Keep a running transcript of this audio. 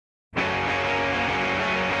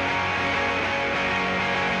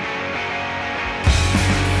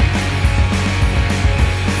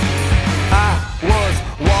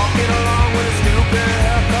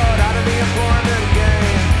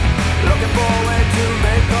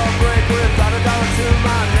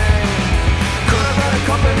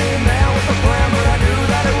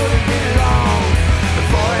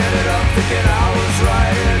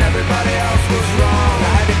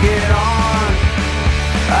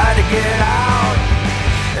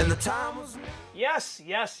time was... Yes,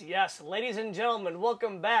 yes, yes. Ladies and gentlemen,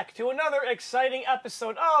 welcome back to another exciting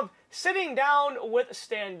episode of Sitting Down with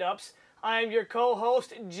Stand-Ups. I am your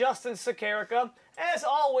co-host, Justin Sakarica. As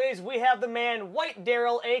always, we have the man, White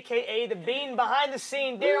Daryl, a.k.a. the Bean behind the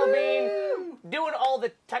scene, Daryl Bean, doing all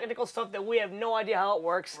the technical stuff that we have no idea how it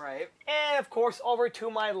works. Right. And, of course, over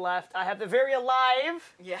to my left, I have the very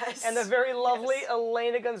alive and the very lovely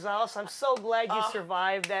Elena Gonzalez. I'm so glad you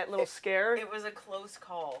survived that little scare. It was a close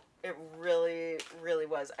call. It really, really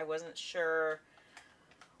was. I wasn't sure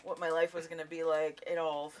what my life was going to be like. It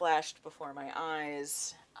all flashed before my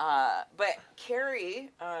eyes. But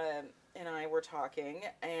Carrie and I were talking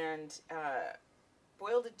and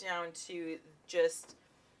boiled it down to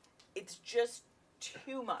it's just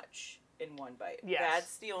too much in one bite. Yes.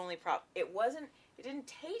 That's the only problem. It didn't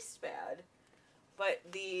taste bad, but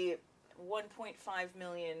the 1.5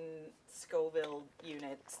 million Scoville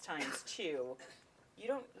units times 2, you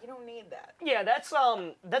don't need that. Yeah,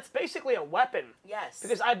 that's basically a weapon. Yes.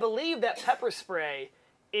 Because I believe that pepper spray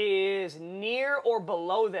is near or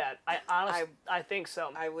below that. I think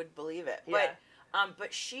so. I would believe it. Yeah.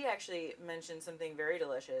 But she actually mentioned something very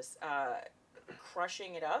delicious,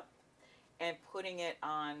 crushing it up and putting it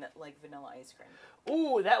on like vanilla ice cream.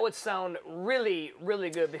 Ooh, that would sound really, really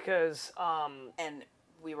good because and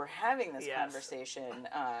we were having this conversation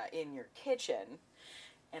in your kitchen,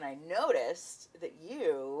 and I noticed that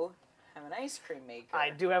you have an ice cream maker. I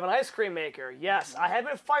do have an ice cream maker, yes. I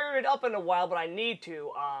haven't fired it up in a while, but I need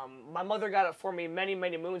to. My mother got it for me many,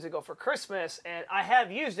 many moons ago for Christmas, and I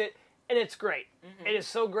have used it, and it's great. It is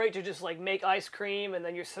so great to just, like, make ice cream, and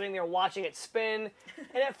then you're sitting there watching it spin,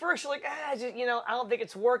 and at first you're like, I don't think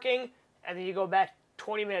it's working, and then you go back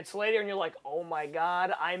 20 minutes later, and you're like, oh my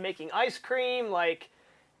God, I'm making ice cream, like,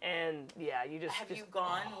 and yeah, you just... Have you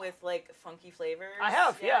gone with, like, funky flavors? I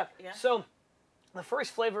have, yeah. Yeah. So... the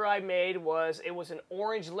first flavor I made was an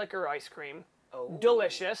orange liquor ice cream. Oh.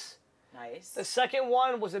 Delicious. Nice. The second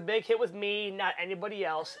one was a big hit with me, not anybody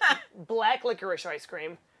else. Black licorice ice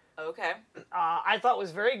cream. Okay. I thought it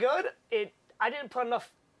was very good. I didn't put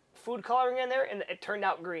enough food coloring in there, and it turned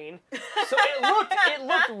out green. So it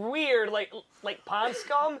looked weird, like pond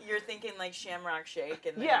scum. You're thinking like Shamrock Shake,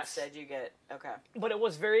 and then instead you get But it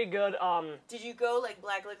was very good. Did you go like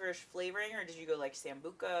black licorice flavoring, or did you go like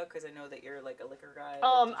Sambuca? Because I know that you're like a liquor guy.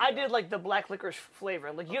 I did like the black licorice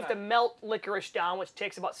flavor. Like you have to melt licorice down, which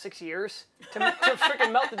takes about 6 years to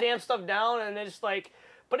freaking melt the damn stuff down, and it's like,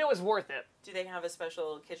 but it was worth it. Do they have a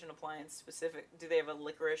special kitchen appliance specific? Do they have a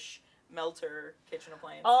licorice melter kitchen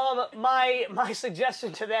appliance? My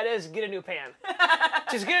suggestion to that is get a new pan.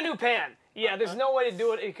 Just get a new pan. Yeah, there's no way to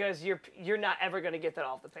do it because you're not ever gonna get that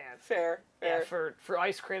off the pan. Fair. Yeah, for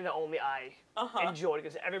ice cream that only I enjoyed,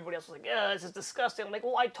 because everybody else was like, yeah, this is disgusting. I'm like,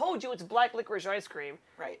 well, I told you it's black licorice ice cream.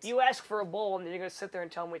 Right. You ask for a bowl and then you're gonna sit there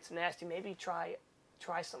and tell me it's nasty. Maybe try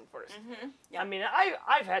some first. Yeah. I mean,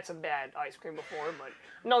 I've had some bad ice cream before, but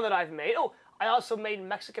none that I've made. Oh, I also made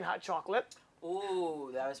Mexican hot chocolate.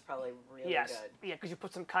 Ooh, that was probably really good. Yeah, because you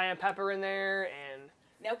put some cayenne pepper in there, and...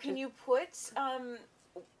 Now, can you put,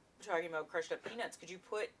 talking about crushed up peanuts, could you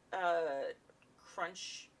put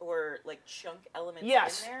crunch or, like, chunk elements in there?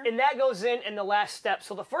 Yes, and that goes in the last step.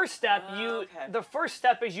 So the first step, the first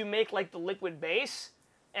step is you make, like, the liquid base,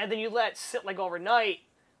 and then you let it sit, like, overnight,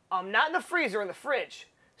 not in the freezer, in the fridge,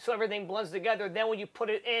 so everything blends together. Then when you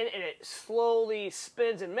put it in and it slowly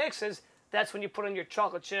spins and mixes, that's when you put in your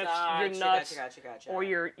chocolate chips, your nuts, gotcha. or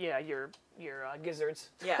your gizzards.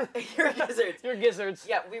 Yeah, your gizzards. Your gizzards.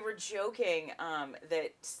 Yeah, we were joking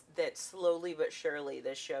that slowly but surely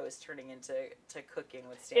this show is turning into cooking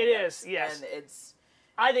with stand-ups. It is, yes. And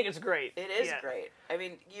I think it's great. It is great. I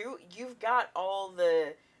mean, you've got all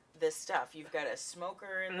the stuff. You've got a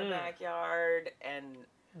smoker in the backyard, and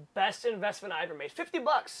best investment I ever made. $50.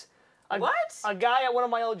 What? A guy at one of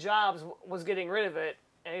my old jobs was getting rid of it.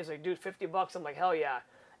 And he's like, dude, $50? I'm like, hell yeah.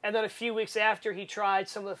 And then a few weeks after he tried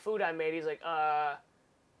some of the food I made, he's like,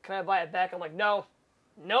 can I buy it back? I'm like, no.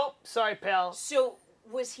 Nope. Sorry, pal. So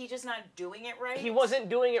was he just not doing it right? He wasn't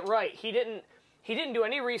doing it right. He didn't do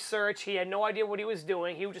any research. He had no idea what he was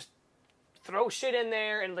doing. He would just throw shit in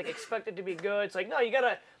there and like expect it to be good. It's like, no, you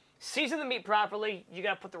gotta season the meat properly. You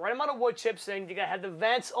gotta put the right amount of wood chips in. You gotta have the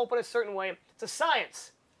vents open a certain way. It's a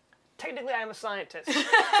science. Technically, I'm a scientist.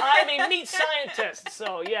 I'm a meat scientist,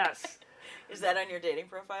 so yes. Is that on your dating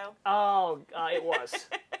profile? Oh, it was.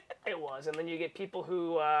 It was. And then you get people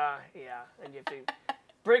who, and you have to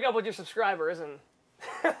break up with your subscribers, and...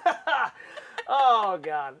 oh,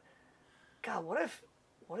 God. God, what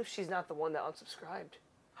if she's not the one that unsubscribed?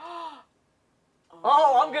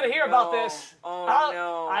 Oh, I'm gonna hear about this. Oh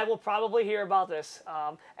no! I will probably hear about this.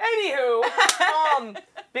 Anywho,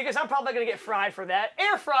 because I'm probably gonna get fried for that.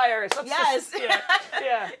 Air fryers. Yes.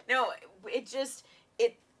 Yeah. No, it's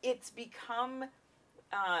become.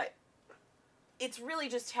 It's really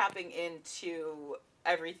just tapping into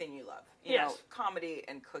everything you love. You know, comedy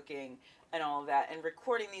and cooking and all of that, and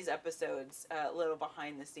recording these episodes a little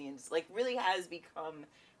behind the scenes, like, really has become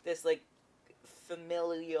this, like,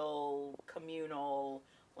 familial, communal,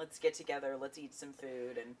 let's get together, let's eat some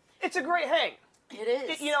food. And it's a great hang. It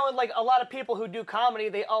is. You know, like a lot of people who do comedy,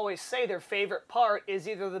 they always say their favorite part is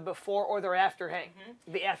either the before or their after hang.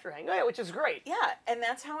 The after hang, which is great. Yeah, and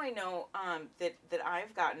that's how I know that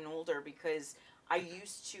I've gotten older, because I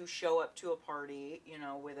used to show up to a party, you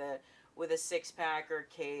know, with a 6-pack or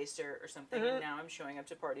case or something, and now I'm showing up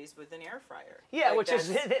to parties with an air fryer. Yeah, like, which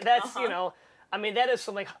is that's you know, I mean, that is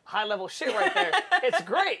some like high level shit right there. It's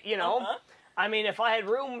great, you know. I mean, if I had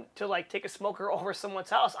room to like take a smoker over someone's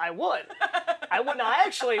house, I would. Now,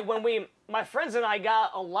 actually, when my friends and I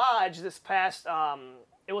got a lodge this past,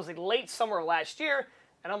 it was like late summer last year,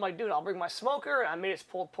 and I'm like, dude, I'll bring my smoker. And I made this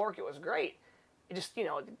pulled pork. It was great. It just, you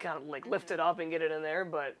know, kind of like lift it up and get it in there.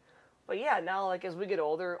 But yeah, now like as we get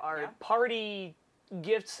older, our party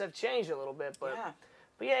gifts have changed a little bit. But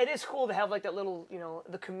yeah, it is cool to have like that little, you know,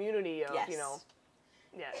 the community of, you know.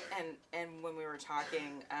 Yeah. And when we were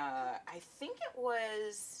talking, I think it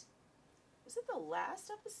was it the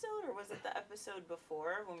last episode or was it the episode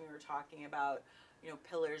before, when we were talking about, you know,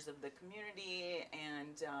 pillars of the community,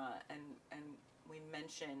 and we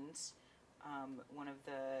mentioned one of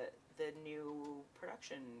the new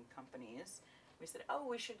production companies. We said, oh,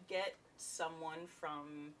 we should get someone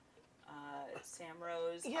from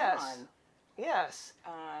SamRose on. Yes,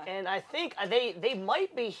 and I think they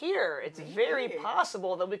might be here. It's very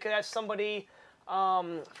possible that we could have somebody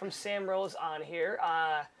from SamRose on here.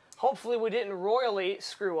 Hopefully we didn't royally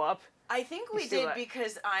screw up. I think we did,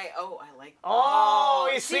 because I like. Oh,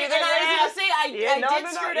 you see that? And I was going to say, I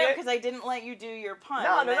did screw it up because I didn't let you do your pun.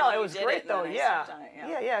 No, it was great though.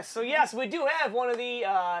 Yeah. So yes, we do have one of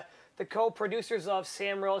the co-producers of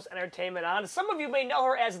SamRose Entertainment on. Some of you may know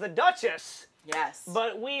her as the Duchess. Yes.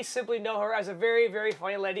 But we simply know her as a very, very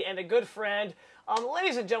funny lady and a good friend.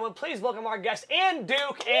 Ladies and gentlemen, please welcome our guest, Ann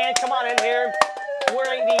Duke. Ann, come on in here.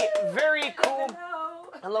 Wearing the very cool...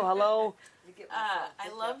 Hello. I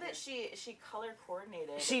love that she color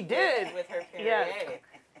coordinated. She did. With her Perrier.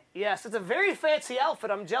 Yes, it's a very fancy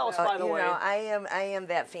outfit. I'm jealous, by the way. You know, I am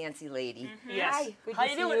that fancy lady. Yes. Hi. Good How to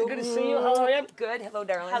you see doing? you. Good to see you. How are you? Good. Hello,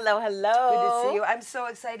 darling. Hello. Good to see you. I'm so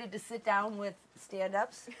excited to sit down with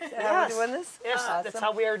Standups. Is that how we're doing this? Yes, awesome. That's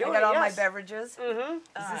how we are doing it. I got all my beverages. Mm-hmm.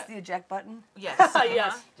 Is this the eject button? Yes.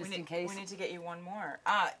 Yes. Just in case. We need to get you one more.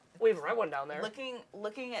 We have a red one down there.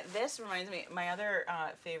 Looking at this reminds me, my other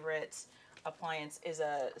favorite appliance is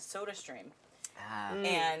a soda stream.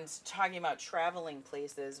 And talking about traveling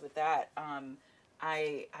places with that,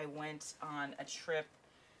 I went on a trip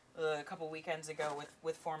a couple weekends ago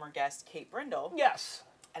with former guest Kate Brindle. Yes.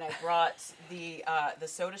 And I brought the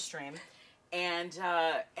soda stream, and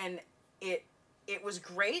it was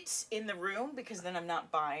great in the room, because then I'm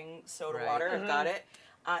not buying soda water. I've got it.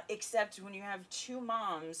 Except when you have two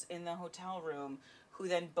moms in the hotel room who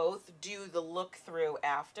then both do the look through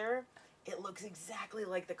after, it looks exactly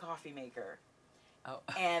like the coffee maker. Oh.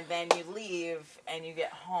 And then you leave and you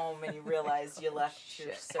get home and you realize you left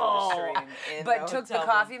your soda stream in But the took the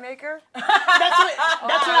hotel coffee room. maker? That's what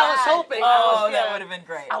I was hoping. That would have been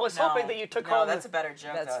great. I was hoping that you took home. That's a better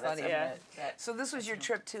joke. That's though. funny. So this was your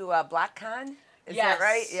trip to BlockCon? Is Yes. that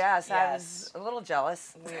right? Yes. I Yes. was a little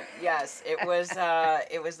jealous. Yes, it was.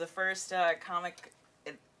 It was the first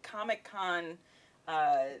Comic-Con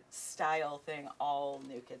style thing. All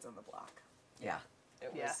New Kids on the Block. Yeah.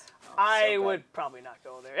 It was. I so would probably not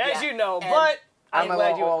go there, as you know, And but I'm a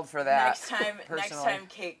glad little old for that. Next time personally.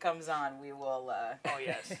 Kate comes on, we will. Oh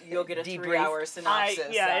yes. You'll get a Debrief. 3-hour synopsis.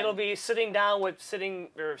 It'll be sitting down with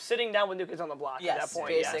New Kids on the Block at that point.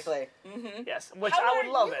 Basically. Yes. Mm-hmm. Yes, which How I would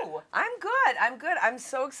are love you? it. I'm good. I'm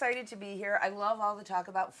so excited to be here. I love all the talk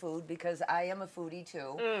about food because I am a foodie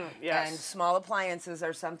too. Yes. And small appliances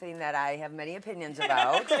are something that I have many opinions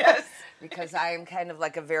about. Yes. Because I am kind of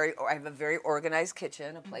like I have a very organized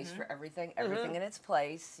kitchen, a place for everything in its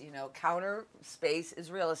place. You know, counter space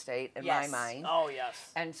is real estate in my mind. Oh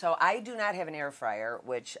yes. And so I do not have an air fryer,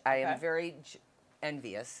 which I am very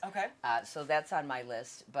envious. Okay. So that's on my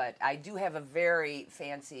list. But I do have a very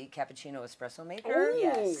fancy cappuccino espresso maker. Ooh,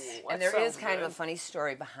 Yes. And there is kind of a funny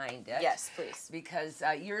story behind it. Yes, please. Because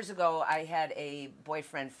years ago, I had a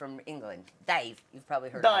boyfriend from England, Dave. You've probably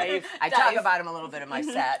heard Dave. of him. I talk about him a little bit in my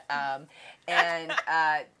set. And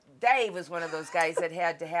Dave was one of those guys that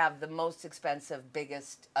had to have the most expensive,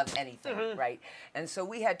 biggest of anything, right? And so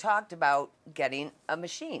we had talked about getting a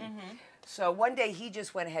machine. So one day he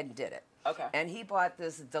just went ahead and did it. Okay. And he bought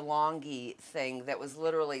this DeLonghi thing that was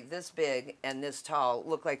literally this big and this tall,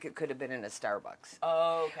 looked like it could have been in a Starbucks.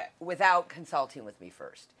 Okay. Without consulting with me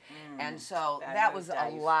first. And so that was a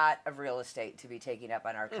lot of real estate to be taking up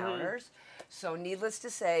on our counters. So needless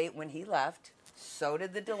to say, when he left, so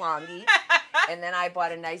did the DeLonghi. And then I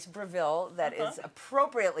bought a nice Breville that is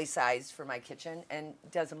appropriately sized for my kitchen and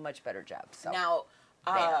does a much better job. So Now,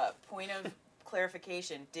 point of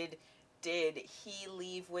clarification, did he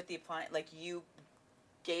leave with the appliance, like you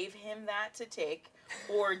gave him that to take,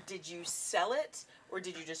 or did you sell it, or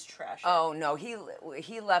did you just trash it? Oh no,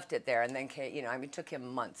 he left it there and then came, you know, I mean, it took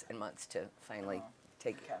him months and months to finally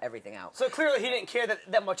take everything out. So clearly he didn't care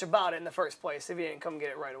that much about it in the first place if he didn't come get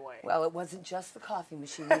it right away. Well, it wasn't just the coffee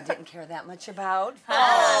machine he didn't care that much about.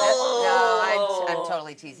 Oh. No, I'm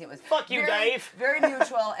totally teasing. It was Fuck you, Dave. Very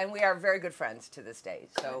mutual, and we are very good friends to this day.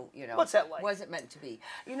 So, you know, What's that like? wasn't meant to be.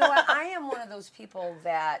 You know what? I am one of those people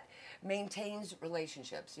that maintains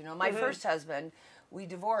relationships. You know, my first husband, we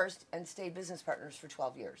divorced and stayed business partners for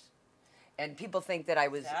 12 years. And people think that I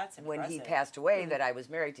was, when he passed away, that I was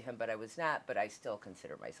married to him, but I was not, but I still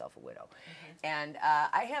consider myself a widow. And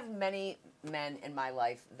I have many men in my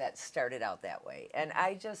life that started out that way. And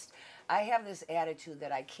I have this attitude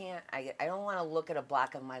that I don't want to look at a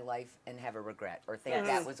block of my life and have a regret or think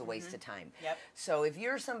that was a waste of time. Yep. So if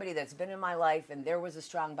you're somebody that's been in my life and there was a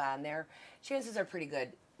strong bond there, chances are pretty good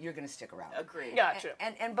you're going to stick around. Agreed. Gotcha.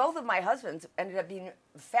 And both of my husbands ended up being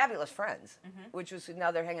fabulous friends, which was now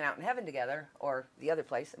they're hanging out in heaven together, or the other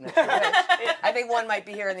place. I'm not sure which. I think one might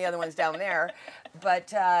be here and the other one's down there.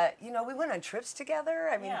 But, you know, we went on trips together.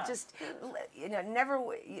 I mean, just, you know,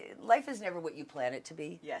 life is never what you plan it to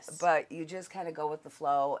be. Yes. But you just kind of go with the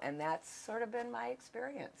flow, and that's sort of been my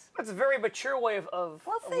experience. That's a very mature way of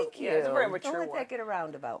Well, thank you. Yeah, it's a very mature Don't let way. that get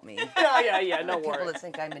around about me. Yeah, no People worries. that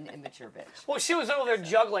think I'm an immature bitch. Well, she was over there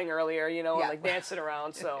juggling earlier, you know, Yeah. like dancing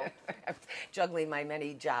around, so. Juggling my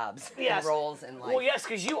many jobs Yes. and roles in life. Well, yes,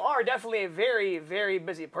 because you are definitely a very, very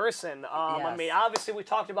busy person. I Yes. mean, obviously, we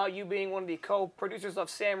talked about you being one of the co-producers of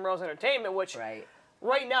SamRose Entertainment, which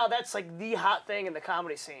right now, that's like the hot thing in the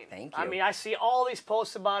comedy scene. Thank you. I mean, I see all these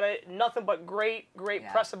posts about it, nothing but great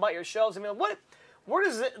press about your shows. I mean, where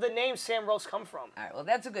does the name SamRose come from? All right, well,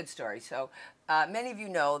 that's a good story. So many of you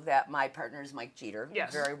know that my partner is Mike Geeter,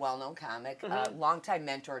 Yes. very well-known comic, longtime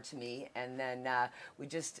mentor to me. And then we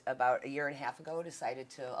just, about a year and a half ago, decided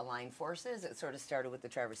to align forces. It sort of started with the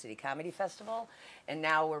Traverse City Comedy Festival, and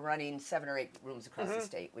now we're running 7 or 8 rooms across the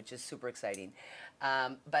state, which is super exciting.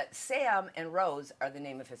 But Sam and Rose are the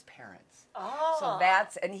name of his parents. Oh.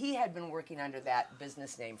 So and he had been working under that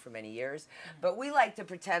business name for many years. But we like to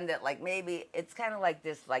pretend that, like, maybe it's kind of like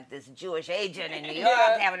this Jewish agent in New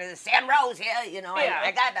York having a SamRose here, you know,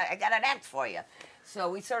 I got an act for you.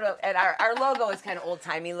 So we sort of, and our logo is kind of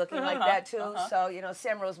old-timey looking like that, too. So, you know,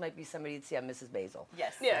 SamRose might be somebody you'd see on Mrs. Basil.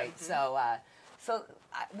 Yes. Yeah. Right? So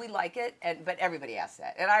we like it, but everybody asks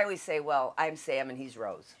that. And I always say, well, I'm Sam and he's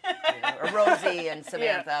Rose. You know, or Rosie and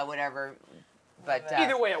Samantha, whatever. But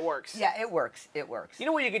Either way, it works. Yeah, it works. It works. You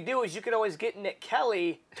know what you could do is you could always get Nick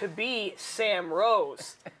Kelly to be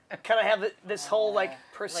SamRose. Kind of have this whole, like,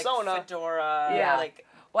 persona. Like fedora. Yeah. Like,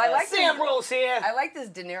 Well, I like SamRose here. I like this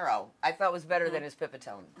De Niro. I thought was better than his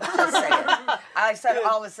Pipitone. Just saying. I said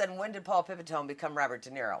all of a sudden, when did Paul Pipitone become Robert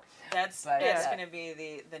De Niro? That's going to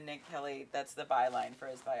be the Nick Kelly. That's the byline for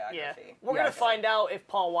his biography. Yeah. We're going to find out if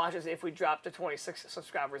Paul watches if we drop to 26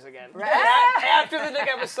 subscribers again. After the Nick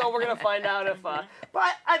episode, we're going to find out if... but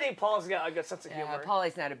I think Paul's got a good sense of humor.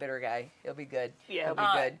 Paulie's not a bitter guy. He'll be good. Yeah, he'll be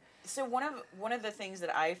good. So one of the things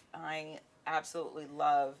that I absolutely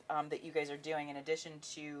love that you guys are doing, in addition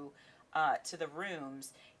to the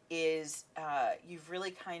rooms, is you've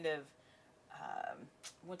really kind of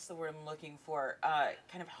what's the word I'm looking for?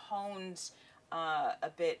 Kind of honed a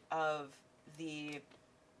bit of the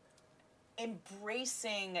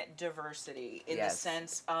embracing diversity in the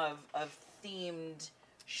sense of themed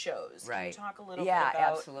shows. Right. Can you talk a little bit about? about?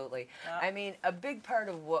 Yeah, absolutely. I mean, a big part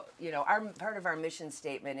of what, you know, part of our mission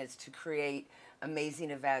statement is to create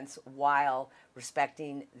amazing events while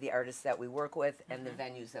respecting the artists that we work with and the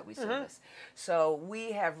venues that we service. So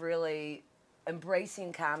we have really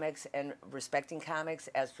embracing comics and respecting comics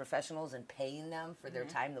as professionals and paying them for their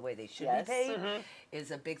time the way they should Yes. be paid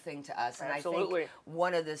is a big thing to us. And Absolutely. I think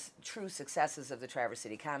one of the true successes of the Traverse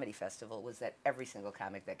City Comedy Festival was that every single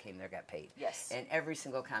comic that came there got paid. Yes. And every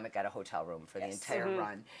single comic got a hotel room for the Yes. entire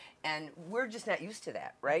run. And we're just not used to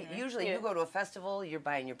that, right? Usually you go to a festival, you're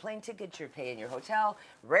buying your plane ticket, you're paying your hotel.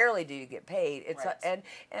 Rarely do you get paid. It's Right.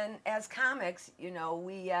 and as comics, you know,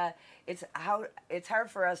 we it's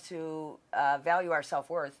hard for us to value our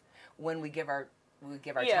self-worth when we give our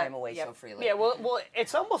time away so freely. Yeah, well,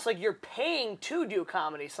 it's almost like you're paying to do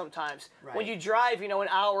comedy sometimes. Right. When you drive, an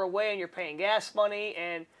hour away and you're paying gas money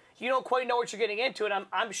and you don't quite know what you're getting into. And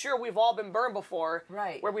I'm sure we've all been burned before.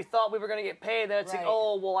 Right. Where we thought we were going to get paid. Then it's like,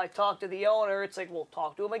 oh, well, I talked to the owner. It's like, well,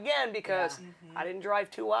 talk to him again because I didn't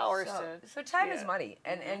drive 2 hours So time is money.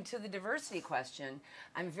 And to the diversity question,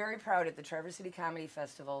 I'm very proud at the Traverse City Comedy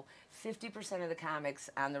Festival, 50% of the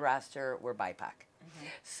comics on the roster were BIPOC.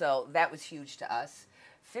 So that was huge to us.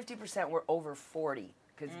 50% were over 40.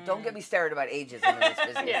 Because don't get me started about ageism in this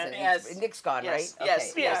business. And Nick's gone, right?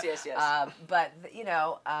 Yes, Okay. yes. But,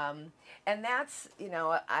 and that's,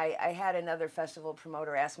 I had another festival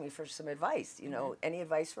promoter ask me for some advice, any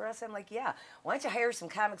advice for us? I'm like, yeah, why don't you hire some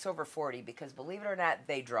comics over 40? Because believe it or not,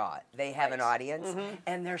 they draw it. They have an audience,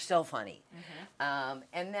 and they're still funny. And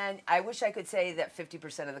then I wish I could say that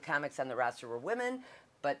 50% of the comics on the roster were women,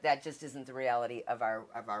 but that just isn't the reality of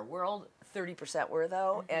our world. 30% were,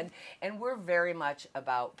 though, and we're very much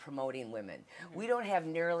about promoting women. We don't have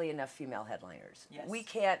nearly enough female headliners. Yes. We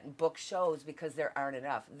can't book shows because there aren't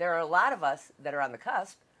enough. There are a lot of us that are on the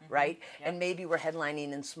cusp, right? And maybe we're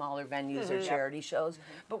headlining in smaller venues or charity shows,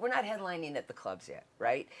 but we're not headlining at the clubs yet,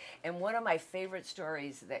 right? And one of my favorite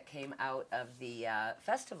stories that came out of the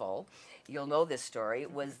festival, you'll know this story,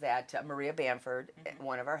 was that Maria Bamford,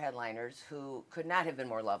 one of our headliners, who could not have been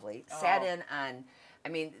more lovely, sat in on... I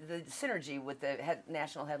mean, the synergy with the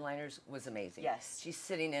national headliners was amazing. Yes. She's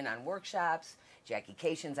sitting in on workshops. Jackie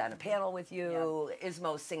Cation's on a panel with you.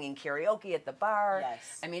 Ismo's singing karaoke at the bar.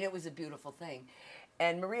 Yes. I mean, it was a beautiful thing.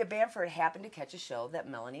 And Maria Bamford happened to catch a show that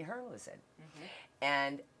Melanie Hearn was in.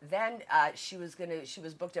 And then she was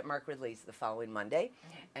booked at Mark Ridley's the following Monday,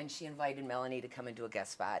 and she invited Melanie to come and do a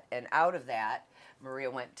guest spot. And out of that,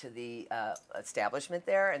 Maria went to the establishment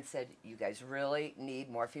there and said, you guys really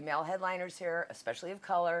need more female headliners here, especially of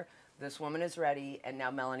color. This woman is ready, and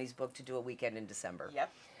now Melanie's booked to do a weekend in December.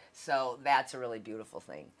 Yep. So that's a really beautiful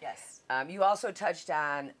thing. Yes. You also touched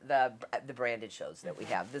on the branded shows that we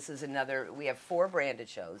have. This is we have 4 branded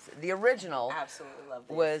shows. The original Absolutely love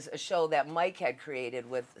these. was a show that Mike had created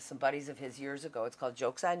with some buddies of his years ago. It's called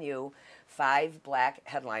Jokes on You, 5 black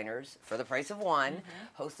headliners for the price of one,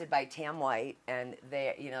 hosted by Tam White. And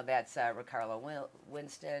that's Ricardo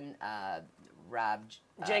Winston, Rob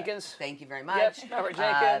Jenkins. Thank you very much. Yep, Robert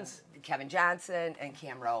Jenkins. Kevin Johnson and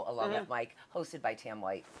Cam Rowe, along with Mike, hosted by Tam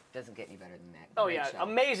White. Doesn't get any better than that. Oh, Great yeah. show.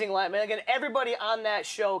 Amazing lineup. Again, everybody on that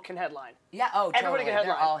show can headline. Yeah, Everybody totally. can headline.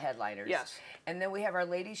 They're all headliners. Yes. And then we have our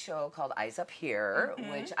ladies show called Eyes Up Here,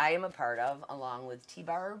 which I am a part of, along with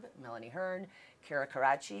T-Barb, Melanie Hearn, Kara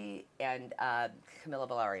Karachi, and Camilla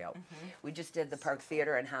Bellario. We just did the Park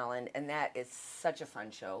Theater in Holland, and that is such a fun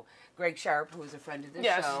show. Greg Sharp, who is a friend of this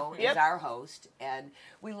show, is our host, and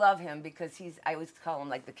we love him because I always call him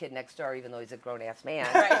like the kid next door, even though he's a grown-ass man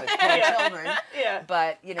with 4 children.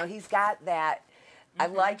 But, he's got that... I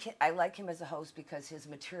like him as a host because his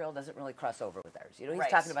material doesn't really cross over with ours. He's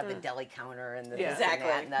talking about the deli counter and the this Exactly.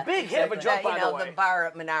 and that, and the, Big hit of a joke, by the way. the bar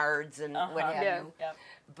at Menards and what have you. Yep.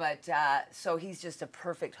 But so he's just a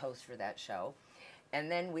perfect host for that show. And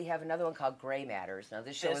then we have another one called Gray Matters. Now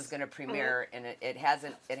this show is going to premiere, and it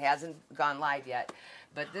hasn't gone live yet,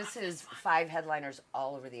 but this is 5 headliners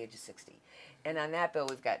all over the age of 60. And on that bill,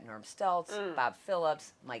 we've got Norm Stelz, Bob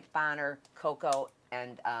Phillips, Mike Bonner, Coco,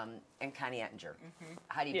 and Connie Ettinger.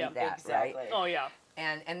 How do you beat that, exactly. right? Oh, yeah.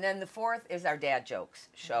 And then the 4th is our Dad Jokes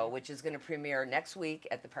show, which is going to premiere next week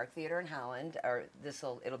at the Park Theater in Holland. Or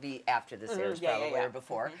it'll be after this airs, probably, or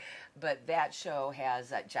before. But that show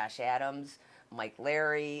has Josh Adams, Mike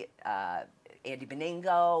Larry, Andy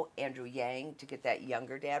Beningo, Andrew Yang, to get that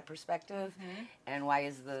younger dad perspective. And why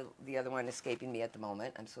is the other one escaping me at the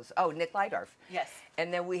moment? Nick Lydorf. Yes.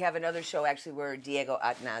 And then we have another show actually where Diego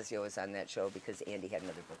Atanasio is on that show because Andy had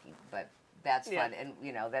another booking. But that's fun, and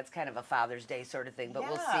that's kind of a Father's Day sort of thing. But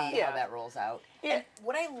we'll see how that rolls out. And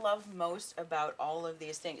what I love most about all of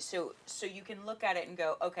these things, so you can look at it and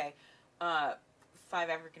go, okay, 5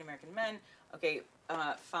 African American men, okay,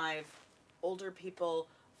 5 older people,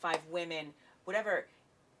 5 women, whatever.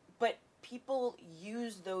 But people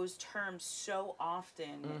use those terms so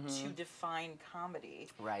often to define comedy.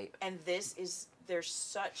 Right. And it's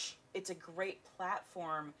a great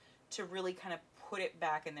platform to really kind of put it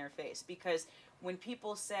back in their face, because when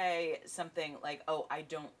people say something like, "Oh, I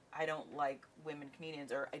don't like women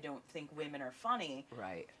comedians," or "I don't think women are funny."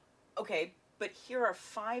 Right. Okay, but here are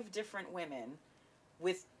 5 different women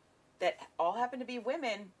that all happen to be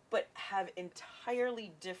women, but have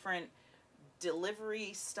entirely different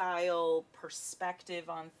delivery style, perspective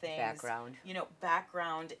on things,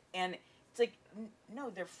 background, and it's like, no,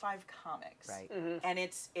 they're 5 comics, right? And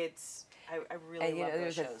I really love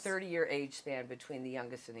those there's shows. a 30-year age span between the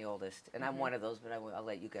youngest and the oldest, and I'm one of those, but I'll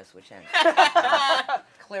let you guess which end.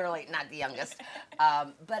 Clearly not the youngest,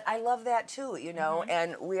 but I love that too,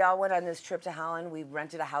 and we all went on this trip to Holland. We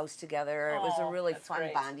rented a house together. It was a really fun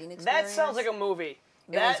great. bonding experience. That sounds like a movie.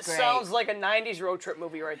 That sounds like a 90s road trip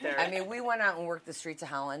movie right there. I mean, we went out and worked the streets of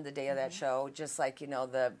Holland the day of that show, just like,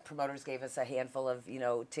 the promoters gave us a handful of,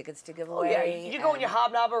 tickets to give away. Oh, yeah, you go and you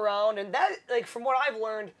hobnob around, and that, like, from what I've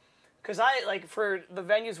learned, because for the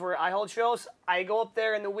venues where I hold shows, I go up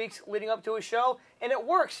there in the weeks leading up to a show, and it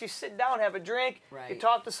works. You sit down, have a drink, you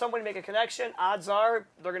talk to someone, make a connection. Odds are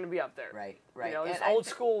they're going to be up there. Right. It's old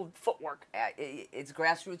school footwork. It's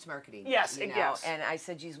grassroots marketing. Yes, yes. And I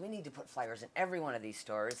said, geez, we need to put flyers in every one of these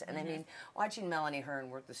stores. And I mean, watching Melanie Hearn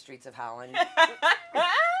work the streets of Holland,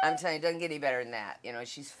 I'm telling you, it doesn't get any better than that.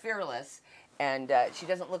 She's fearless. And she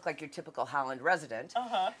doesn't look like your typical Holland resident.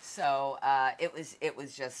 So it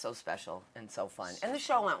was just so special and so fun. And the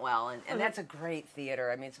show went well. And that's a great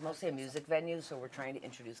theater. I mean, it's mostly a music venue, so we're trying to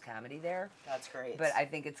introduce comedy there. That's great. But I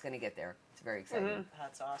think it's going to get there. It's very exciting.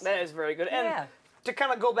 That's awesome. That is very good. And to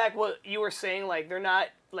kind of go back what you were saying, like, they're not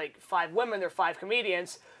like 5 women, they're 5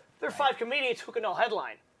 comedians. They're 5 comedians who can all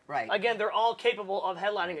headline. Right. Again, they're all capable of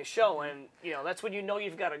headlining a show, and that's when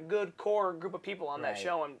you've got a good core group of people on that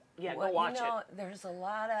show, and go watch it. There's a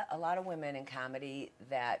lot of women in comedy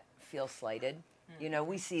that feel slighted.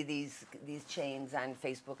 We see these chains on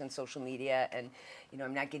Facebook and social media, and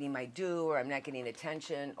I'm not getting my due, or I'm not getting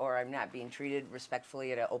attention, or I'm not being treated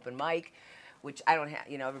respectfully at an open mic, which I don't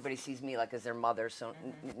have. Everybody sees me like as their mother, so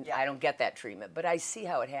I don't get that treatment. But I see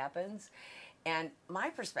how it happens, and my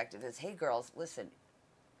perspective is, hey, girls, listen.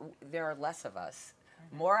 There are less of us,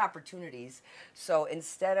 more opportunities. So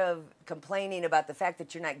instead of complaining about the fact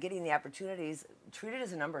that you're not getting the opportunities, treat it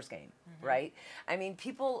as a numbers game, right? I mean,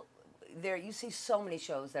 people, you see so many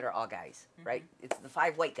shows that are all guys, right? It's the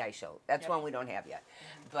 5 white guy show. That's one we don't have yet.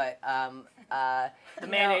 But the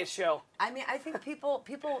mayonnaise show. I mean, I think people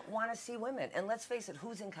want to see women, and let's face it,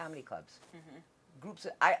 who's in comedy clubs? Groups.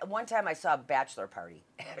 One time I saw a bachelor party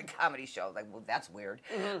at a comedy show. Like, well, that's weird,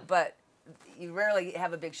 but. You rarely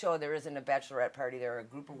have a big show. There isn't a bachelorette party. There are a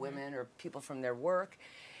group of women or people from their work.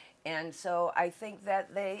 And so I think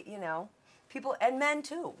that they, people, and men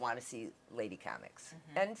too, want to see lady comics.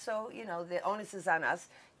 And so, the onus is on us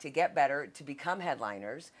to get better, to become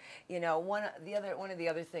headliners. One of the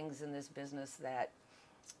other things in this business that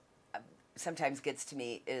sometimes gets to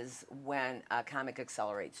me is when a comic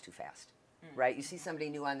accelerates too fast. Right? You see somebody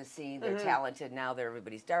new on the scene, they're talented, now they're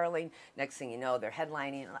everybody's darling. Next thing you know, they're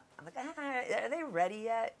headlining. I'm like, are they ready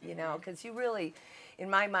yet? Because you really, in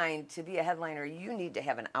my mind, to be a headliner, you need to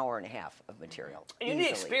have an hour and a half of material. And you need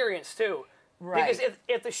experience, too. Right. Because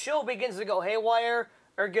if the show begins to go haywire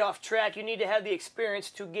or get off track, you need to have the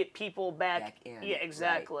experience to get people back in. Yeah,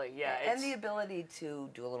 exactly. Right. Yeah, and the ability to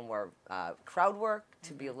do a little more crowd work,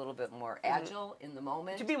 to be a little bit more agile in the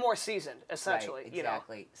moment, to be more seasoned, essentially. Right,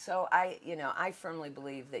 exactly. So I firmly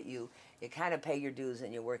believe that you kind of pay your dues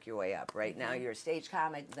and you work your way up. Right now, you're a stage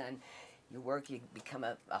comic, then you become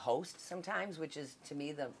a host sometimes, which is to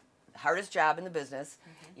me the hardest job in the business.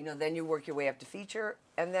 Then you work your way up to feature,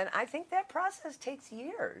 and then I think that process takes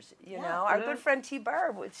years. Our good friend T.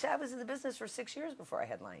 Barb, I was in the business for 6 years before I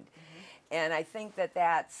headlined, and I think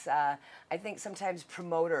that's. I think sometimes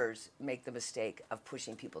promoters make the mistake of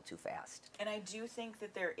pushing people too fast. And I do think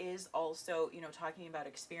that there is also, talking about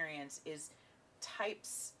experience, is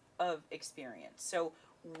types of experience. So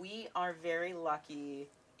we are very lucky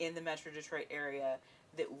in the Metro Detroit area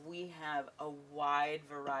that we have a wide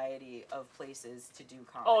variety of places to do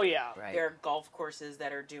comedy. Oh, yeah. Right. There are golf courses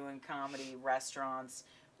that are doing comedy, restaurants.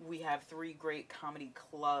 We have 3 great comedy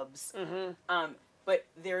clubs. But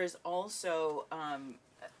there is also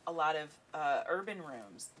a lot of urban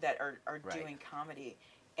rooms that are doing comedy.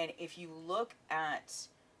 And if you look at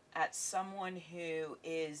someone who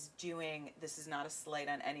is doing, this is not a slight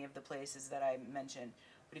on any of the places that I mentioned,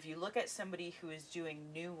 but if you look at somebody who is doing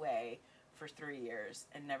New Way for 3 years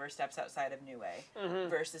and never steps outside of New Way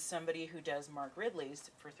versus somebody who does Mark Ridley's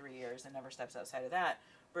for 3 years and never steps outside of that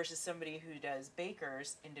versus somebody who does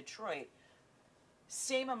Baker's in Detroit,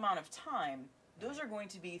 same amount of time, those are going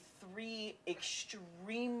to be 3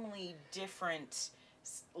 extremely different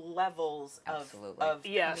levels of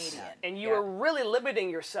yes. comedian. And you are really limiting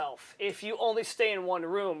yourself if you only stay in one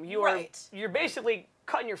room. You're basically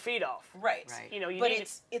cutting your feet off. Right. You know, but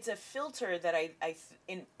it's a filter that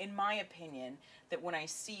in my opinion, that when I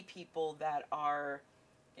see people that are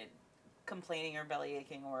complaining or belly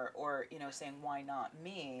aching or you know, saying why not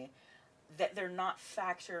me, that they're not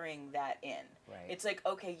factoring that in. Right. It's like,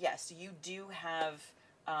 okay, yes, you do have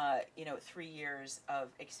you know, 3 years of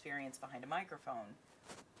experience behind a microphone,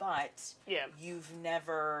 but you've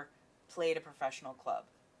never played a professional club.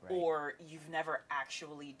 Right. Or you've never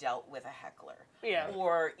actually dealt with a heckler. Yeah.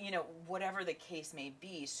 Or, you know, whatever the case may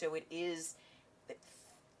be. So it is,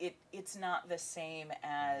 it's not the same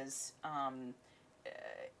as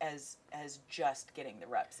just getting the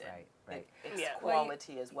reps in. Right. It's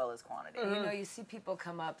quality as well as quantity. You know, you see people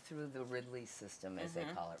come up through the Ridley system, as they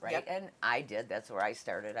call it, right? And I did. That's where I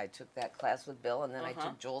started. I took that class with Bill, and then I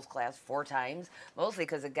took Joel's class 4 times, mostly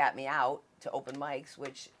because it got me out to open mics,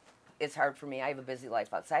 which it's hard for me. I have a busy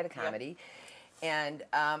life outside of comedy. And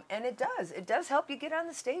it does help you get on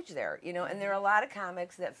the stage there, you know, and there are a lot of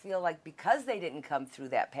comics that feel like because they didn't come through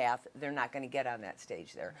that path, they're not going to get on that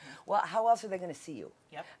stage there. Well, how else are they going to see you?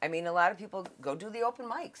 I mean, a lot of people go do the open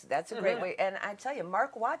mics. That's a great way. And I tell you,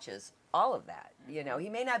 Mark watches all of that. You know, he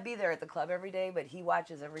may not be there at the club every day, but he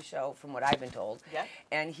watches every show from what I've been told.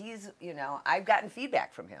 And he's, you know, I've gotten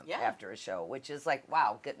feedback from him after a show, which is like,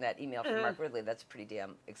 wow, getting that email from Mark Ridley, that's pretty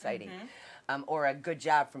damn exciting. Or a good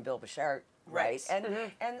job from Bill Bashart. Right.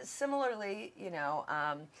 And similarly, you know,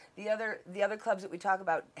 the other clubs that we talk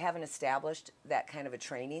about haven't established that kind of a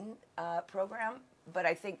training program. But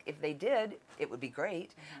I think if they did, it would be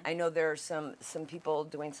great. I know there are some people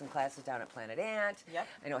doing some classes down at Planet Ant.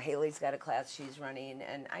 I know Haley's got a class she's running,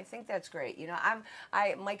 and I think that's great. You know,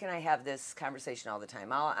 Mike and I have this conversation all the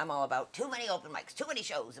time. I'm all about too many open mics, too many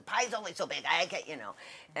shows. The pie's only so big. I can't, you know,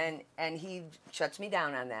 and he shuts me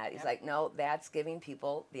down on that. He's like, no, that's giving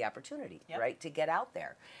people the opportunity, right, to get out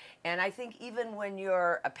there. And I think even when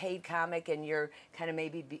you're a paid comic and you're kind of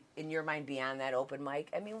maybe in your mind beyond that open mic,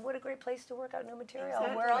 I mean, what a great place to work out new material.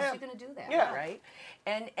 Exactly. Where else are you going to do that, right?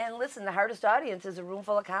 And listen, the hardest audience is a room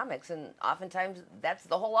full of comics, and oftentimes that's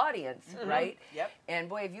the whole audience, right? And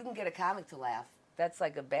boy, if you can get a comic to laugh, that's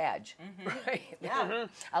like a badge, right?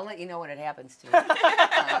 I'll let you know when it happens to me.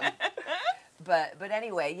 But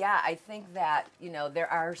anyway, I think that, you know,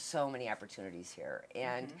 there are so many opportunities here,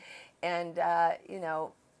 and you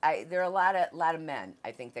know, there are a lot of men,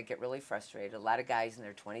 I think, that get really frustrated. A lot of guys in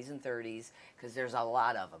their 20s and 30s, because there's a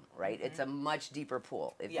lot of them, right? It's a much deeper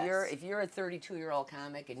pool. If you're a 32-year-old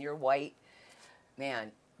comic and you're white,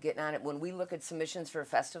 man, getting on it. When we look at submissions for a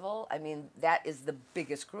festival, I mean, that is the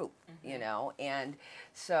biggest group, you know. And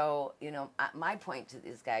so, you know, my point to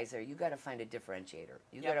these guys are, you got to find a differentiator.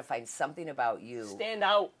 You got to find something about you. Stand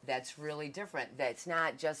out. That's really different. That's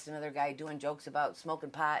not just another guy doing jokes about smoking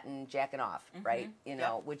pot and jacking off, right? You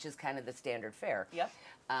know, which is kind of the standard fare.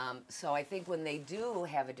 So I think when they do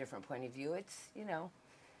have a different point of view, it's, you know,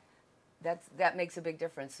 that makes a big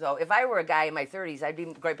difference. So if I were a guy in my 30s, I'd be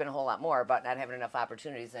griping a whole lot more about not having enough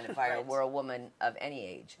opportunities than if I were a woman of any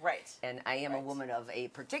age. And I am a woman of a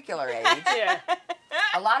particular age.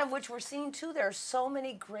 A lot of which we're seeing too. There are so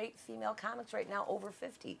many great female comics right now over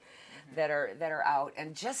 50 that are out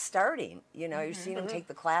and just starting. You know, you're seeing them take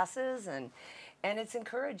the classes, and it's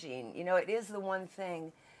encouraging. You know, it is the one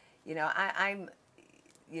thing. You know, I'm,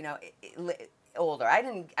 you know, older. I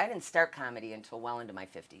didn't start comedy until well into my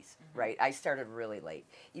 50s, right? I started really late.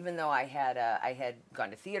 Even though I had gone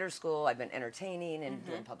to theater school, I've been entertaining and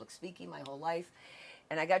doing public speaking my whole life.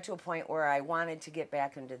 And I got to a point where I wanted to get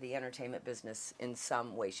back into the entertainment business in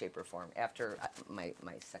some way, shape, or form after my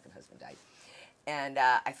second husband died. And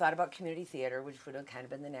I thought about community theater, which would have kind of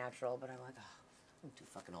been the natural, but I'm like, oh, I'm too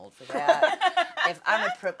fucking old for that. If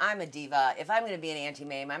I'm a diva. If I'm going to be an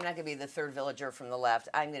anti-mame, I'm not going to be the third villager from the left.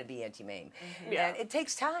 I'm going to be anti-mame. And it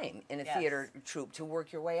takes time in a theater troupe to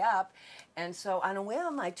work your way up. And so on a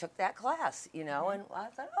whim, I took that class, you know, and I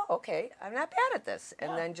thought, oh, okay, I'm not bad at this.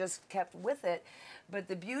 And then just kept with it. But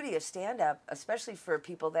the beauty of stand-up, especially for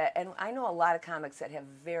people that, and I know a lot of comics that have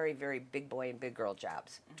very, very big boy and big girl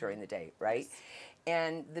jobs during the day, right?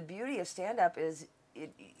 And the beauty of stand-up is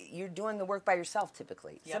you're doing the work by yourself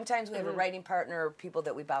typically. Yep. Sometimes we have a writing partner or people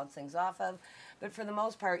that we bounce things off of, but for the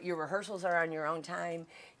most part, your rehearsals are on your own time.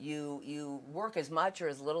 You work as much or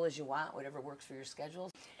as little as you want, whatever works for your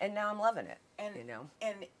schedules. And now I'm loving it. And you know,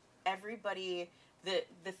 and everybody,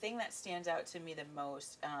 the thing that stands out to me the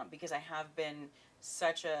most, because I have been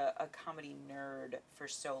such a comedy nerd for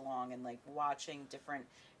so long, and like watching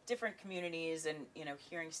different communities, and you know,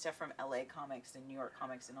 hearing stuff from LA comics and New York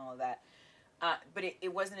comics and all of that. But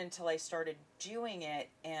it wasn't until I started doing it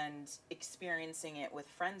and experiencing it with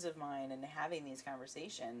friends of mine and having these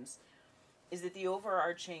conversations, is that the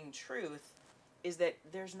overarching truth is that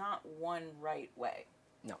there's not one right way.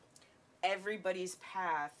 no, Everybody's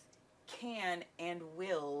path can and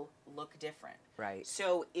will look different. right.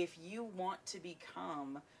 So if you want to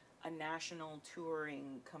become a national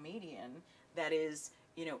touring comedian that is,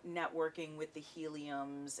 you know, networking with the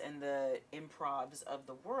Heliums and the Improvs of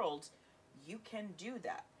the world, you can do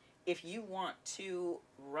that. If you want to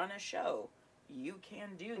run a show, you can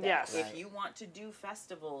do that. Yes. If Right. you want to do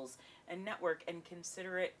festivals and network and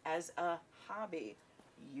consider it as a hobby,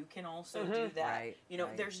 you can also do that. Right, You know,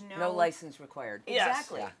 right. there's no license required. Yes.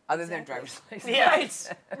 Exactly. Yeah, other than Exactly. driver's license. Yeah.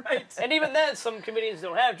 Right. Right. And even then, some comedians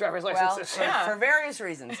don't have driver's Well, licenses. for various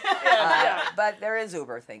reasons. Yeah. But there is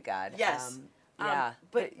Uber, thank God. Yes. Yeah,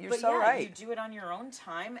 but you're but so yeah, right. you do it on your own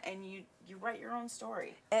time, and you write your own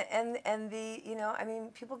story. And the, you know, I mean,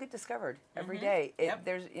 people get discovered every day. Yep.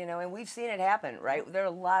 There's, you know, and we've seen it happen, right? There are a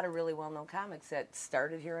lot of really well-known comics that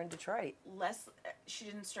started here in Detroit. She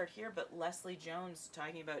didn't start here, but Leslie Jones,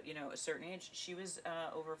 talking about, you know, a certain age, she was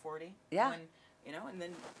over 40. Yeah. When, you know,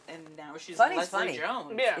 and now she's Funny's Leslie funny.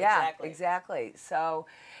 Jones. Yeah. Yeah, Exactly. exactly. So,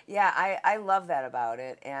 yeah, I love that about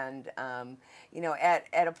it. And, you know, at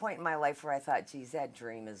a point in my life where I thought, geez, that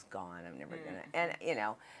dream is gone. I'm never going to, and, you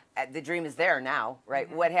know, the dream is there now,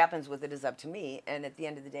 right? What happens with it is up to me. And at the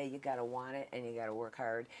end of the day, you got to want it and you got to work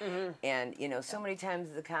hard. And, you know, so many times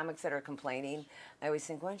the comics that are complaining, I always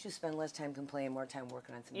think, why don't you spend less time complaining, more time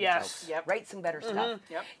working on some new Yes. jokes? Yep. Write some better stuff.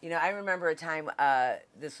 Yep. You know, I remember a time,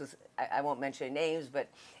 this was, I won't mention names, but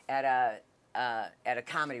at a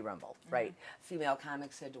comedy rumble, right? A female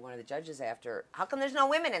comic said to one of the judges after, how come there's no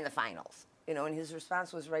women in the finals? You know, and his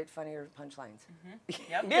response was, write funnier punchlines.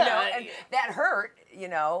 Yep. You Yeah. know, and that hurt, you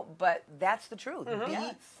know, but that's the truth. Be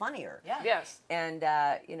Yeah. funnier. Yeah. Yes. And,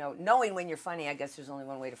 you know, knowing when you're funny, I guess there's only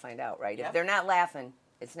one way to find out, right? Yep. If they're not laughing,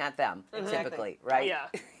 it's not them, Exactly. typically, right? Yeah.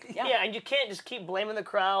 Yeah. Yeah, and you can't just keep blaming the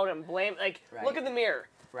crowd and Right. look in the mirror.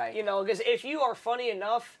 Right. You know, because if you are funny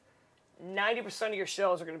enough, 90% of your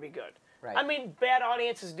shows are going to be good. Right. I mean, bad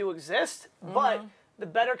audiences do exist, but the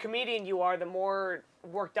better comedian you are, the more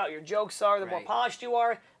worked out your jokes are, the more Right. polished you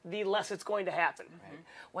are, the less it's going to happen. Right.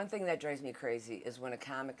 One thing that drives me crazy is when a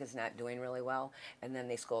comic is not doing really well and then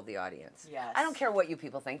they scold the audience. Yes. I don't care what you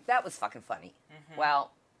people think. That was fucking funny.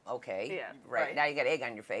 Well, okay. Yeah. Right. Right. Now you got egg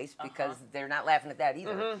on your face because they're not laughing at that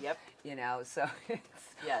either. Yep. You know, so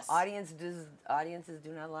Yes. audiences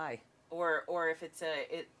do not lie. Or if it's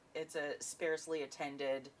a sparsely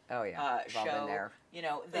attended Oh yeah. We've all been show, there. you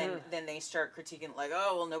know, then they start critiquing like,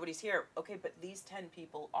 oh well, nobody's here. Okay, but these 10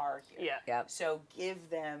 people are here. Yeah. Yep. So give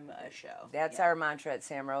them a show. That's Yeah. our mantra at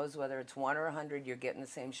SamRose. Whether it's 1 or 100, you're getting the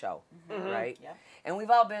same show, right? Yep. And we've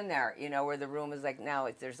all been there, you know, where the room is like now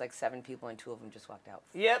there's like 7 people and 2 of them just walked out.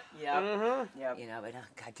 Yep. Yep. Yep. You know, but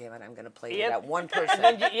God damn it, I'm gonna play Yep. to that one person.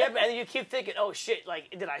 And then you keep thinking, oh shit, like,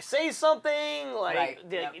 did I say something? Like, Right.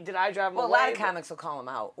 did I drive them Well, a away? lot of comics will call him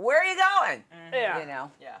out. Where are you going? Yeah. You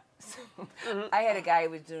know. Yeah. I had a guy who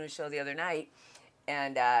was doing a show the other night,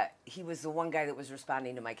 and he was the one guy that was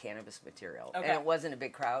responding to my cannabis material, Okay. and it wasn't a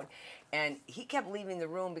big crowd, and he kept leaving the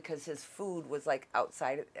room because his food was like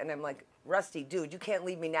outside, and I'm like, Rusty, dude, you can't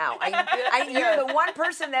leave me now. You're the one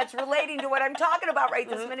person that's relating to what I'm talking about right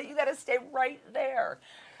this minute. You got to stay right there.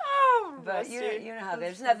 Oh, But you know how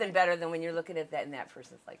there's nothing better than when you're looking at that and that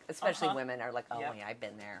person's like, especially women are like, oh Yep. yeah, I've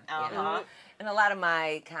been there. You know? Uh-huh. And a lot of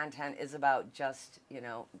my content is about just, you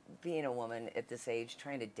know, being a woman at this age,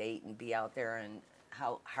 trying to date and be out there and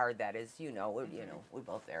how hard that is. You know, we're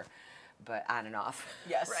both there, but on and off.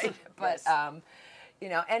 Yes. Right. But Yes. you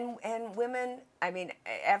know, and women, I mean,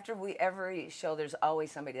 after every show, there's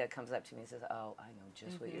always somebody that comes up to me and says, oh, I know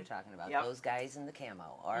just what you're talking about. Yep. Those guys in the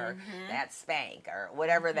camo, or that spank, or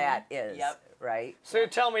whatever that is. Yep. Right? So you're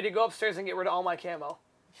telling me to go upstairs and get rid of all my camo?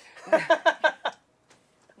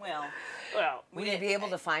 Well, Well, Would you be able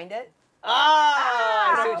to find it?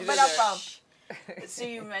 I see what you but did up there. bump. so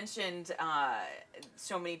you mentioned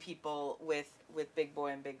so many people with with big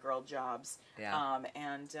boy and big girl jobs,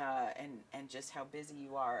 and just how busy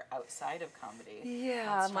you are outside of comedy.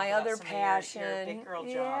 Yeah, my other passion. Your big girl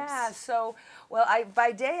jobs. Yeah, so, well,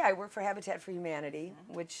 by day I work for Habitat for Humanity,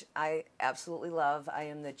 which I absolutely love. I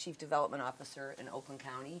am the Chief Development Officer in Oakland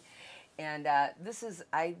County. And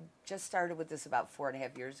I just started with this about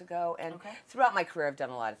 4.5 years ago. And throughout my career, I've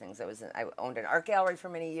done a lot of things. I owned an art gallery for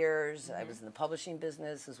many years. I was in the publishing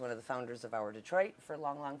business, was one of the founders of Our Detroit for a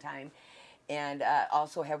long, long time. And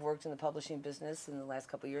also have worked in the publishing business in the last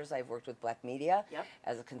couple of years. I've worked with Black Media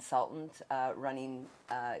as a consultant, being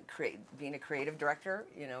a creative director,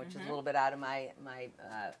 which is a little bit out of my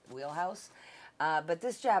wheelhouse. But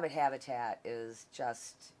this job at Habitat is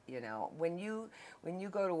just, when you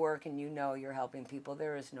go to work and you're helping people,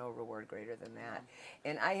 there is no reward greater than that.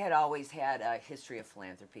 And I had always had a history of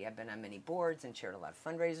philanthropy. I've been on many boards and chaired a lot of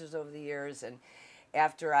fundraisers over the years. And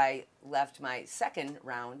after I left my second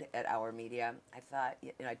round at Our Media, I thought,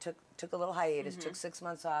 I took a little hiatus, took 6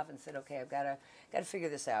 months off, and said, okay, I've got to figure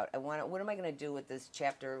this out. What am I going to do with this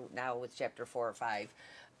chapter now, with chapter 4 or 5?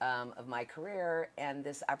 Of my career, and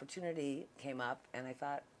this opportunity came up, and I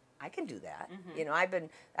thought, I can do that. I've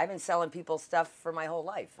been selling people stuff for my whole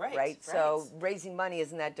life, right? So raising money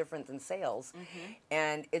isn't that different than sales,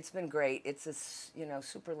 and it's been great. It's a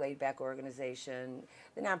super laid back organization,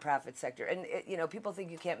 the nonprofit sector, and people think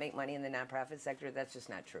you can't make money in the nonprofit sector. That's just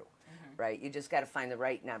not true. Right, you just got to find the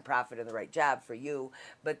right nonprofit and the right job for you.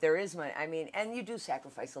 But there is money. I mean, and you do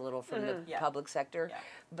sacrifice a little from the public sector,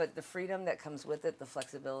 but the freedom that comes with it, the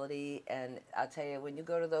flexibility, and I'll tell you, when you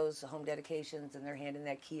go to those home dedications and they're handing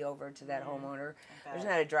that key over to that homeowner, there's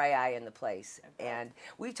not a dry eye in the place. And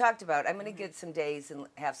we've talked about, I'm going to get some days and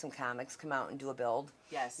have some comics come out and do a build.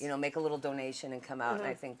 Yes. Make a little donation and come out, and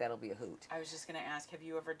I think that'll be a hoot. I was just going to ask, have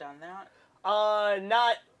you ever done that?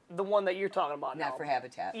 Not the one that you're talking about. Not for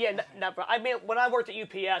Habitat. Yeah, not for. I mean, when I worked at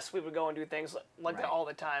UPS, we would go and do things like that all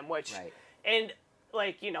the time. And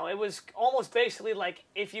it was almost basically like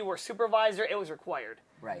if you were supervisor, it was required.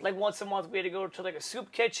 Right. Like once a month, we had to go to like a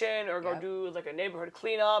soup kitchen or go do like a neighborhood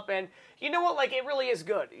cleanup, and you know what? Like it really is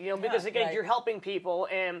good. Because again, you're helping people,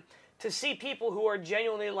 and to see people who are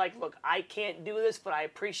genuinely like, look, I can't do this, but I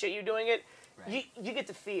appreciate you doing it. You get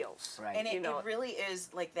the feels. Right. And it really is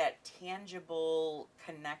like that tangible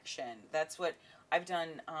connection. That's what I've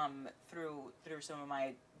done through some of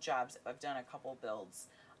my jobs. I've done a couple builds,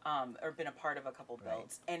 or been a part of a couple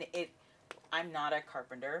builds. And I'm not a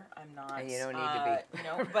carpenter. I'm not. And you don't need to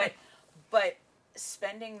be. But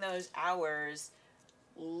spending those hours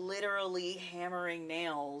literally hammering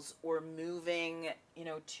nails or moving,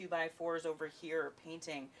 2x4s over here or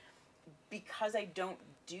painting, because I don't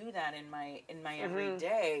do that in my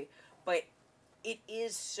everyday, but it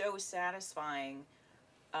is so satisfying.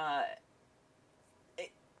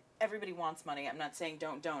 Everybody wants money. I'm not saying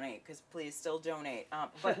don't donate, because please still donate.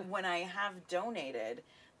 But when I have donated,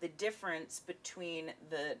 the difference between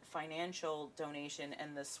the financial donation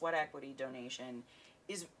and the sweat equity donation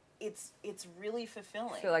is it's really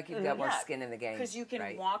fulfilling. I feel like you've got more skin in the game. Because you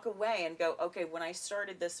can walk away and go, okay, when I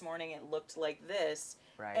started this morning, it looked like this,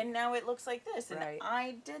 and now it looks like this, and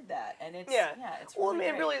I did that, and it's it's really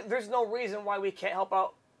great. Really, there's no reason why we can't help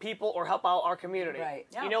out people or help out our community. Right.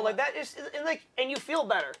 Yeah, like that is, and you feel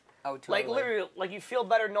better. Oh, totally. Like literally, like you feel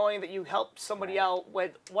better knowing that you helped somebody out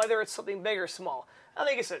with whether it's something big or small. I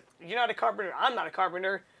think it's you're not a carpenter. I'm not a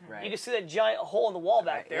carpenter. Right. You can see that giant hole in the wall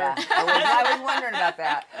back there. Yeah, I was wondering about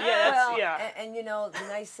that. Yeah, And the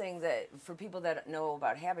nice thing that for people that know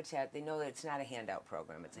about Habitat, they know that it's not a handout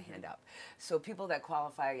program; it's a handout. So people that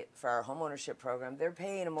qualify for our homeownership program, they're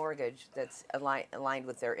paying a mortgage that's aligned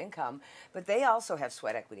with their income, but they also have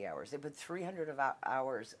sweat equity hours. They put 300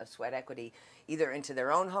 hours of sweat equity either into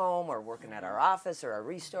their own home or working at our office or our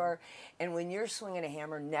restore. And when you're swinging a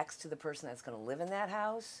hammer next to the person that's going to live in that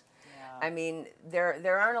house, I mean,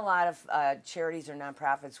 there aren't a lot of charities or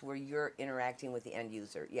nonprofits where you're interacting with the end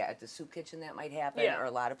user. Yeah, at the soup kitchen that might happen, or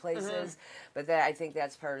a lot of places, but I think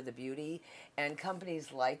that's part of the beauty. And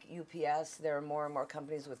companies like UPS, there are more and more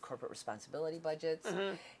companies with corporate responsibility budgets.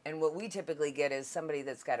 And what we typically get is somebody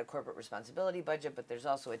that's got a corporate responsibility budget, but there's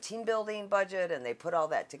also a team building budget, and they put all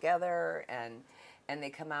that together, and they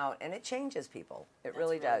come out, and it changes people. It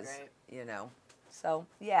really does, great. So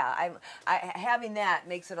yeah, having that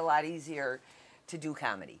makes it a lot easier to do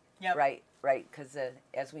comedy. Yep. Right. Because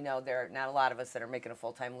as we know, there are not a lot of us that are making a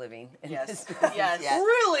full-time living. In this yes.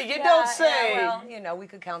 Really, you don't say. Yeah, well, we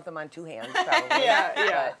could count them on two hands, probably.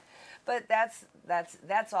 But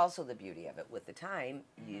that's also the beauty of it. With the time,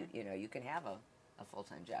 you can have a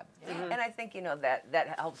full-time job. And I think,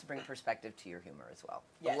 that helps bring perspective to your humor as well.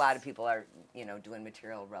 Yes. A lot of people are, doing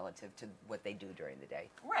material relative to what they do during the day.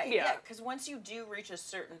 Right, yeah, because once you do reach a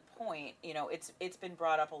certain point, it's been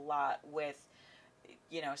brought up a lot with,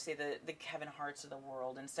 say the Kevin Harts of the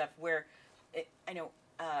world and stuff, where, I know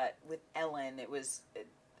with Ellen, it was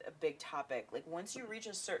a big topic. Like, once you reach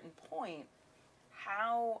a certain point,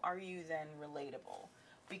 how are you then relatable?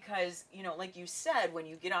 Because, like you said, when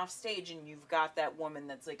you get off stage and you've got that woman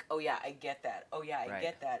that's like, oh yeah, I get that. Oh yeah, I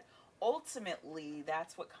get that. Ultimately,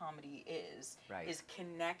 that's what comedy is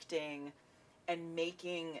connecting and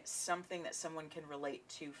making something that someone can relate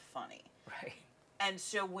to funny. Right. And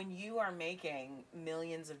so when you are making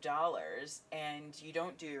millions of dollars and you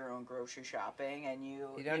don't do your own grocery shopping and you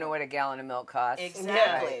don't know what a gallon of milk costs.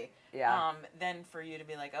 Exactly. Yeah. Then for you to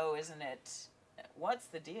be like, oh, isn't it, what's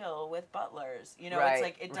the deal with butlers? It's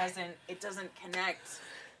like it doesn't connect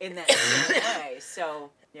in that same way.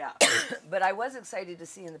 So yeah. But I was excited to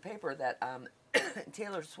see in the paper that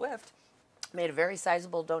Taylor Swift made a very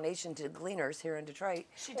sizable donation to Gleaners here in Detroit.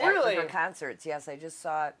 She did. Really? For concerts. Yes, I just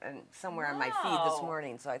saw it somewhere on my feed this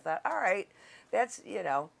morning. So I thought, all right, that's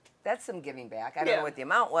some giving back. I don't know what the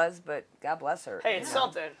amount was, but God bless her. Hey, it's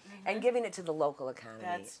something. And giving it to the local economy.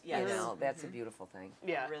 That's that's a beautiful thing.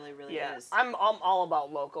 Yeah, it really, really is. I'm all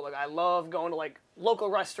about local. Like, I love going to like local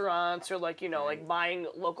restaurants or like like buying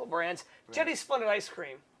local brands. Jenny's Splendid Ice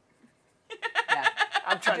Cream. Yeah.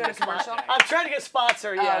 I'm trying to get a commercial. I'm trying to get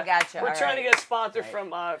sponsored. Yeah, Oh, gotcha. We're All trying to right. get sponsored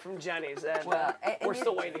from Jenny's, and we're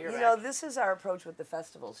still waiting to hear back. This is our approach with the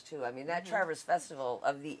festivals too. I mean, that Traverse Festival,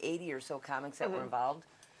 of the 80 or so comics that were involved,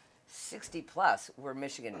 60 plus were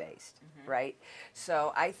Michigan based, right?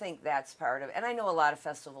 So I think that's part of it. And I know a lot of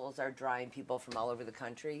festivals are drawing people from all over the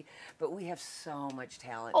country, but we have so much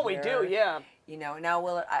talent. Oh, we do, yeah.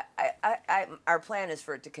 Now our plan is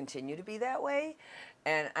for it to continue to be that way,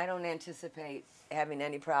 and I don't anticipate having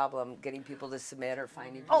any problem getting people to submit or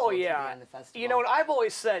finding people to be on the festival. You know what I've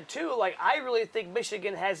always said too, like, I really think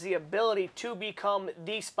Michigan has the ability to become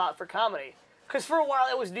the spot for comedy. Because for a while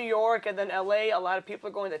it was New York and then LA, a lot of people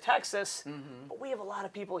are going to Texas, but we have a lot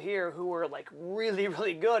of people here who are like really,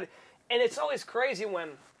 really good. And it's always crazy when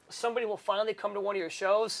somebody will finally come to one of your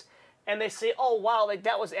shows and they say, oh wow, like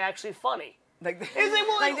that was actually funny. Then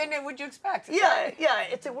what'd you expect? Yeah.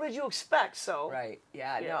 It's like, what did you expect? So right.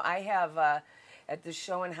 Yeah. No, I have at the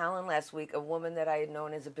show in Holland last week, a woman that I had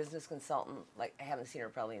known as a business consultant, like I haven't seen her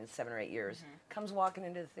probably in 7 or 8 years, comes walking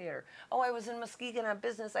into the theater. Oh, I was in Muskegon on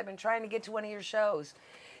business. I've been trying to get to one of your shows.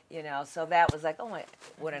 So that was like, oh my,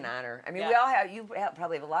 what an honor. I mean, you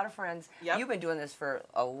probably have a lot of friends. Yep. You've been doing this for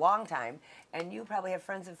a long time, and you probably have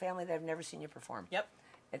friends and family that have never seen you perform. Yep.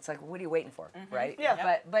 It's like, what are you waiting for, right?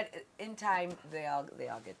 Yeah. But in time, they all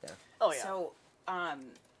get there. Oh yeah.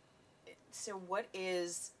 So what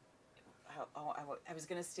is? I was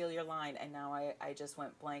gonna steal your line, and now I just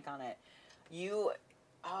went blank on it.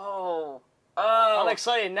 I'm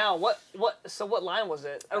excited now. What line was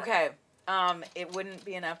it? Okay. It wouldn't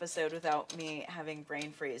be an episode without me having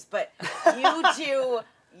brain freeze. But you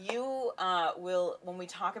will, when we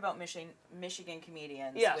talk about Michigan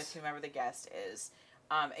comedians with whomever the guest is,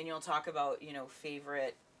 and you'll talk about,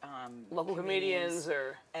 favorite local comedians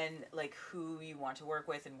and like who you want to work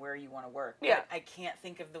with and where you want to work. Yeah. But I can't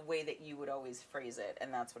think of the way that you would always phrase it,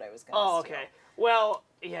 and that's what I was going to steal. Okay. Well,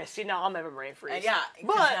 yeah, see, now I'm having brain freeze. Yeah.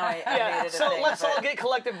 But, now I made it a thing, let's all get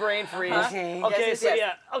collective brain freeze. Okay. Okay,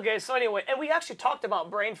 Yes. Okay, so anyway, and we actually talked about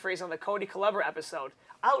brain freeze on the Cody Calebra episode.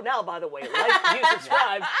 Out now, by the way. Like, view,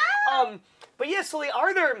 subscribe. But yeah, so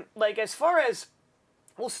are there, like, as far as,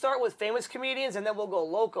 we'll start with famous comedians and then we'll go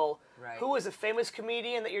local. Right. Who is a famous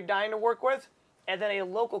comedian that you're dying to work with? And then a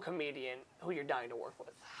local comedian who you're dying to work with.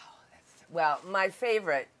 Well, my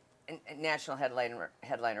favorite national headliner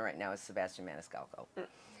right now is Sebastian Maniscalco.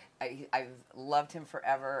 I've loved him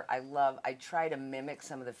forever. I try to mimic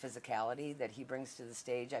some of the physicality that he brings to the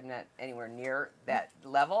stage. I'm not anywhere near that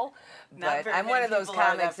level, but I'm one of those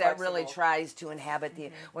comics that really tries to inhabit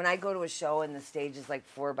the. When I go to a show and the stage is like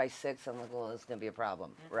 4x6, I'm like, well, it's going to be a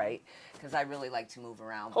problem, right? Because I really like to move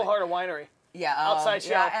around. Wholehearted Winery. Yeah, outside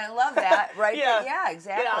show. Yeah, and I love that, right? Yeah,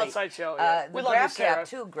 exactly. Yeah, outside show. Yeah. The Graph Gap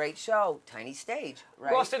too, great show, tiny stage,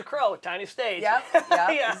 right? Rusted Crow, tiny stage. Yep,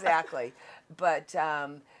 exactly. But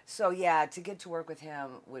So yeah, to get to work with him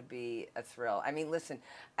would be a thrill. I mean, listen,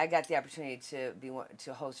 I got the opportunity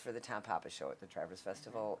to host for the Tom Papa Show at the Traverse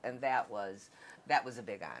Festival, and that was a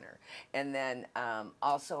big honor. And then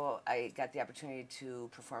also I got the opportunity to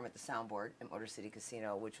perform at the Soundboard at Motor City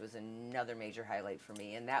Casino, which was another major highlight for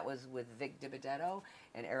me. And that was with Vic DiBenedetto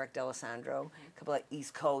and Eric D'Alessandro, a couple of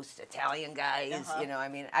East Coast Italian guys. You know, I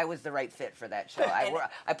mean, I was the right fit for that show.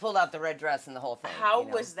 I pulled out the red dress and the whole thing. How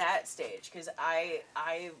was that stage? Because I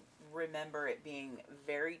remember it being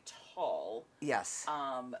very tall. Yes.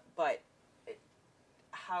 But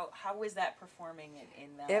how was that performing in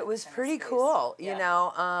that? It was kind of pretty space? cool. Yeah. You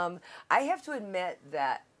know, I have to admit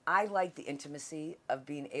that I like the intimacy of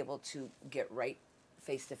being able to get right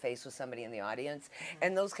face to face with somebody in the audience.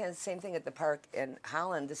 And those kind of same thing at the park in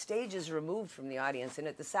Holland. The stage is removed from the audience, and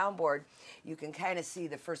at the Soundboard, you can kind of see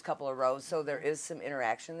the first couple of rows, so there is some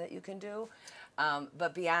interaction that you can do.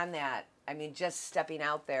 But beyond that, I mean, just stepping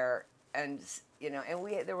out there, and you know,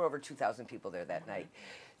 and there were over 2,000 people there that night.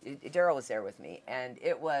 Daryl was there with me, and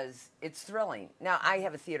it's thrilling. Now, I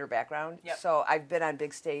have a theater background, so I've been on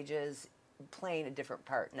big stages playing a different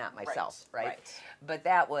part, not myself, right? But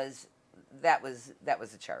that was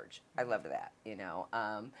a charge. I loved that, you know.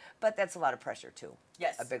 But that's a lot of pressure too.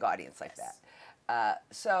 Yes. A big audience like that.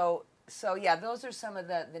 So yeah, those are some of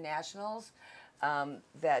the nationals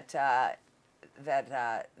that I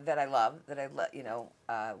love,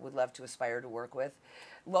 would love to aspire to work with.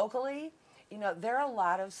 Locally, you know, there are a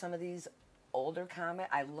lot of some of these older comics.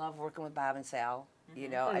 I love working with Bob and Sal. You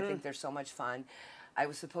know, I think they're so much fun. I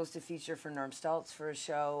was supposed to feature for Norm Stultz for a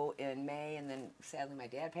show in May, and then sadly my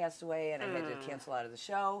dad passed away, and I had to cancel out of the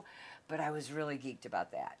show. But I was really geeked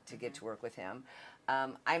about that, to get to work with him.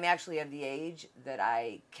 I'm actually of the age that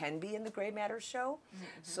I can be in the Gray Matters show,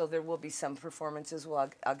 so there will be some performances where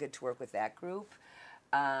I'll get to work with that group.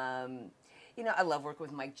 You know, I love working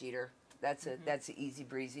with Mike Geeter. That's a easy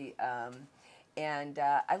breezy. And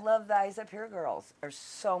I love the Eyes Up Here girls. They're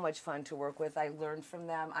so much fun to work with. I learned from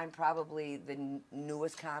them. I'm probably the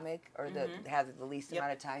newest comic, or have the least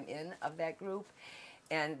amount of time in of that group.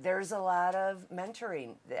 And there's a lot of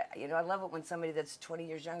mentoring. You know, I love it when somebody that's 20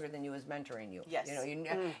 years younger than you is mentoring you. Yes. You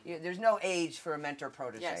know, there's no age for a mentor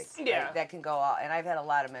protege. Yes. Right? Yeah. That can go all. And I've had a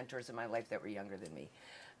lot of mentors in my life that were younger than me.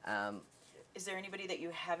 Is there anybody that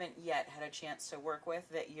you haven't yet had a chance to work with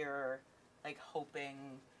that you're like hoping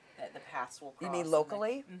that the paths will cross? You mean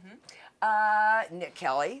locally? Nick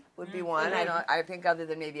Kelly would be one. I think other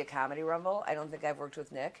than maybe a Comedy Rumble, I don't think I've worked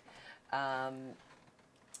with Nick.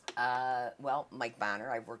 Well, Mike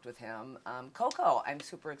Bonner, I've worked with him. Coco, I'm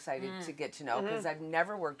super excited to get to know, because I've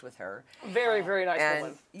never worked with her. Very, very nice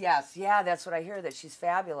woman. Yes, yeah, that's what I hear, that she's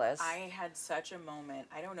fabulous. I had such a moment.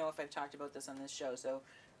 I don't know if I've talked about this on this show, so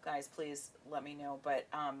guys, please let me know. But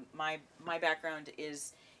my background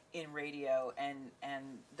is in radio, and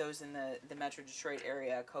those in the Metro Detroit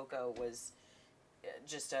area. Coco was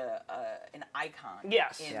just an icon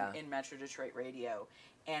in Metro Detroit radio.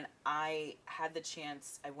 And I had the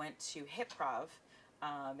chance, I went to HipProv,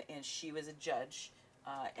 and she was a judge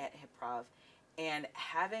at HipProv, and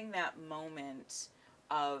having that moment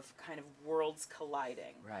of kind of worlds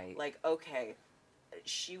colliding. Right. Like, okay,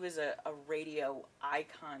 she was a radio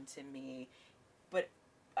icon to me, but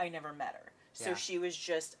I never met her. So she was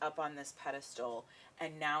just up on this pedestal,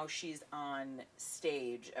 and now she's on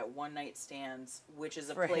stage at One Night Stands, which is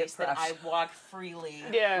a place that I walk freely.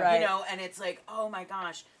 Yeah, you know, and it's like, oh my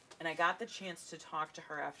gosh. And I got the chance to talk to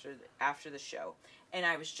her after the show, and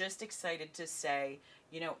I was just excited to say,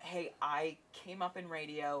 you know, hey, I came up in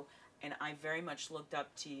radio, and I very much looked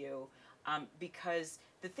up to you, because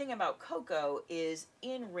the thing about Coco is,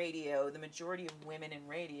 in radio, the majority of women in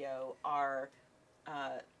radio are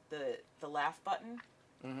the laugh button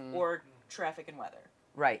or traffic and weather.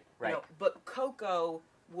 Right. You know, but Coco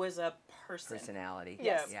was a person. Personality.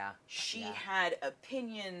 Yes. Yeah. She had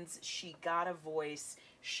opinions. She got a voice.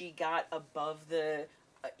 She got above the,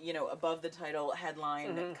 above the title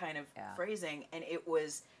headline kind of phrasing, and it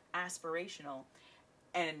was aspirational.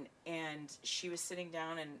 And she was sitting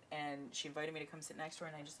down, and she invited me to come sit next to her,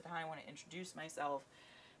 and I just said, hi, I want to introduce myself.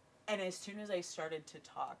 And as soon as I started to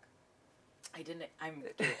talk,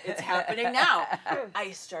 it's happening now.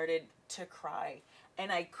 I started to cry,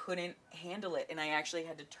 and I couldn't handle it, and I actually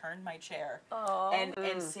had to turn my chair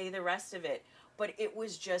and say the rest of it. But it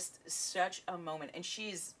was just such a moment, and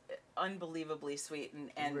she's unbelievably sweet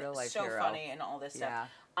and so funny and all this stuff.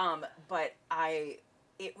 But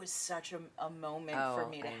it was such a moment for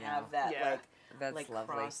me to have that That's like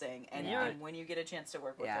lovely. crossing. And, Yeah. and when you get a chance to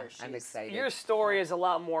work with her, I'm excited. Your story is a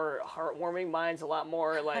lot more heartwarming. Mine's a lot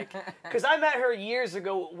more like, because I met her years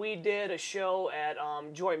ago. We did a show at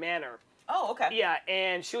Joy Manor. Oh, okay. Yeah,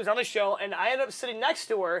 and she was on the show, and I ended up sitting next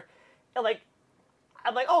to her, and like,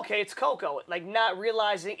 I'm like, okay, it's Coco, like not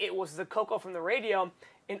realizing it was the Coco from the radio,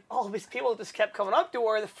 and all these people just kept coming up to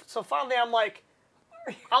her. So finally, I'm like,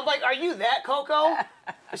 are you that Coco?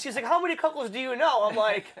 And she's like, how many Cocos do you know? I'm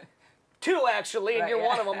like, 2 actually, and Right, you're yeah.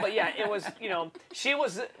 one of them. But yeah, it was, she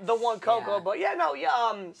was the one Coco. Yeah. But yeah, no,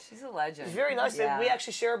 She's a legend. it's very nice. Yeah. And we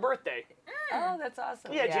actually share a birthday. Oh, that's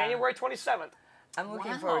awesome. Yeah, January 27th. I'm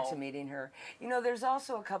looking Wow. forward to meeting her. There's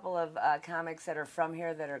also a couple of comics that are from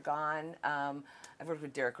here that are gone. I've worked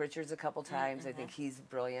with Derek Richards a couple times. I think he's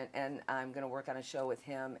brilliant, and I'm going to work on a show with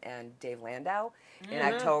him and Dave Landau in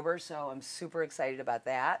October. So I'm super excited about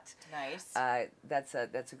that. Nice. That's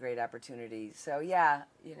a great opportunity. So yeah,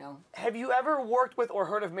 Have you ever worked with or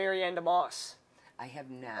heard of Mary Ann DeMoss? I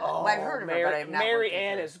have not. Oh, Well, I've heard of her, but I have not. Mary worked with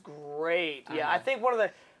Ann her. is great. Yeah, I think one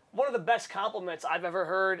of the best compliments I've ever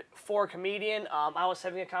heard for a comedian. I was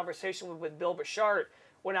having a conversation with Bill Bouchard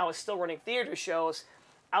when I was still running theater shows.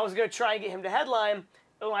 I was going to try and get him to headline,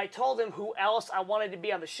 and when I told him who else I wanted to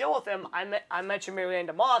be on the show with him, I mentioned Mary Ann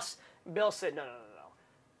DeMoss. Bill said, no.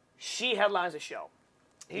 She headlines the show.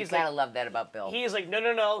 You gotta love that about Bill. He's like,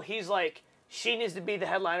 no. He's like, she needs to be the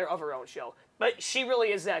headliner of her own show. But she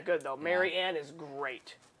really is that good, though. Mary Ann is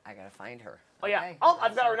great. I gotta find her. Oh, yeah. Okay. Oh,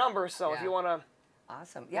 I've got her number, so if Yeah. you want to...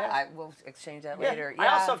 Awesome. Yeah, Yeah. I will exchange that Yeah. later. I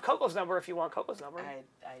also have Coco's number if you want Coco's number. I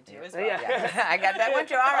do as well. Yeah. Yeah, I got that one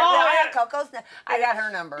too. All right, Oh, I yeah. got Coco's. I got her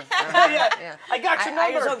number. Yeah. I got your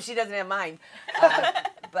I just number. hope she doesn't have mine.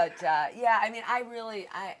 But yeah, I mean,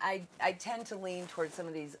 I tend to lean towards some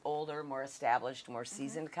of these older, more established, more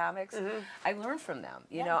seasoned comics. I learn from them.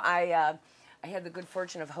 You know, I had the good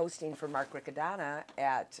fortune of hosting for Mark Riccadonna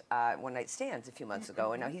at One Night Stands a few months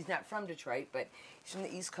ago. And now he's not from Detroit, but he's from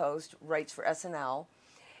the East Coast, writes for SNL.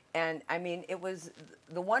 And I mean, it was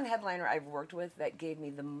the one headliner I've worked with that gave me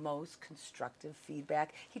the most constructive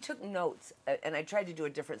feedback. He took notes, and I tried to do a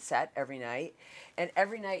different set every night. And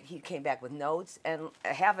every night he came back with notes, and a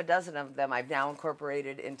half a dozen of them I've now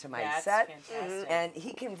incorporated into my That's set. fantastic. And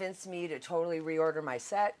he convinced me to totally reorder my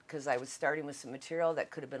set because I was starting with some material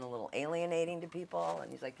that could have been a little alienating to people.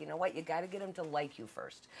 And he's like, you know what? You got to get them to like you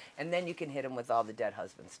first, and then you can hit them with all the dead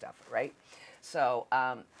husband stuff, right? So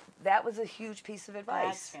that was a huge piece of advice.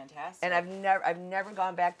 That's fantastic. And I've never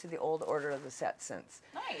gone back to the old order of the set since.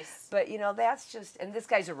 Nice. But you know, that's just, and this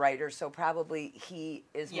guy's a writer, so probably he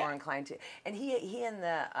is more Yeah. inclined to. And he and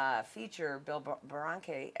the feature, Bill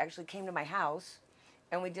Barranque, actually came to my house,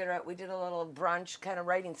 and we did a little brunch kind of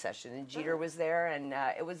writing session, and Geeter was there, and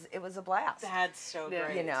it was a blast. That's so Yeah.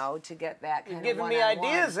 great. You know, to get that kind You're of giving me one-on-one.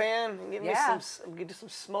 ideas, Ann. Give me Yeah. some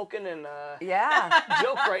smoking and Yeah.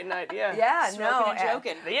 joke right night. Yeah. Yeah. Smoking and no.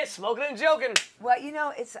 joking. Yeah, smoking and joking. Well, you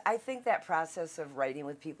know, I think that process of writing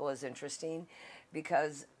with people is interesting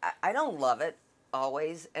because I don't love it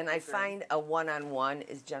always, and I find a one-on-one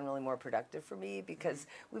is generally more productive for me because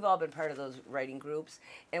we've all been part of those writing groups,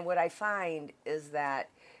 and what I find is that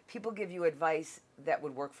people give you advice that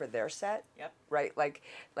would work for their set. Yep. Right? Like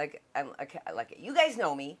you guys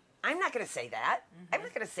know me. I'm not going to say that. I'm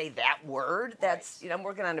not going to say that word. That's, I'm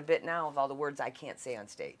working on a bit now of all the words I can't say on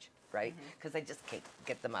stage, right? Because I just can't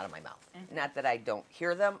get them out of my mouth. Not that I don't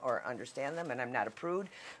hear them or understand them, and I'm not a prude,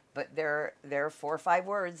 but there are 4 or 5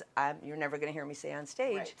 words you're never going to hear me say on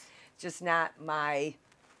stage. Right. Just not my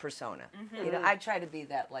persona. You know, I try to be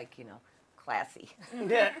that, classy,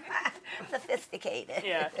 Yeah. sophisticated.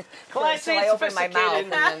 Yeah. So Classy, I open my mouth, sophisticated.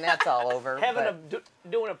 and then that's all over.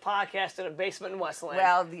 Doing a podcast in a basement in Westland.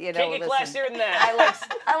 Well, you know, Can't get listen, classier than that.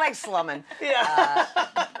 I like slumming. Yeah.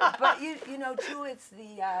 But you know too, it's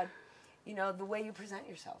the way you present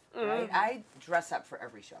yourself, right? I dress up for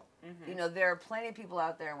every show. You know, there are plenty of people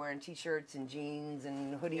out there wearing t-shirts and jeans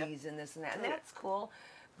and hoodies and this and that, and that's cool.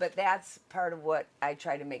 But that's part of what I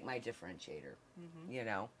try to make my differentiator. You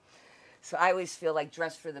know, so I always feel like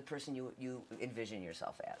dress for the person you envision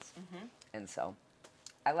yourself as, and so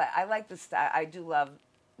I like the style. I do love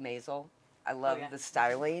Maisel. I love the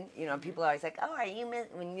styling. You know, people are always like, "Oh, are you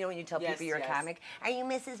when you tell people you're a comic, are you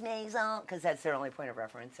Mrs. Maisel?" Because that's their only point of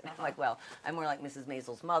reference. And I'm like, well, I'm more like Mrs.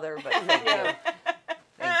 Maisel's mother, but thank you,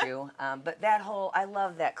 thank you. But that whole, I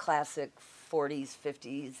love that classic 40s,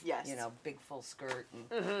 50s. Yes. You know, big full skirt.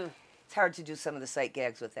 And it's hard to do some of the sight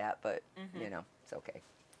gags with that, but you know, it's okay.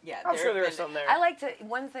 Yeah, I'm sure there is some there. I like to,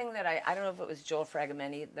 one thing that I don't know if it was Joel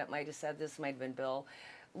Fragomeni that might have said this, might have been Bill,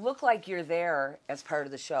 look like you're there as part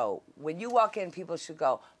of the show. When you walk in, people should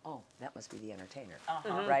go, oh, that must be the entertainer,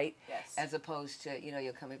 right? Yes. As opposed to,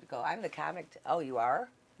 you'll come in and go, I'm the comic. Oh, you are?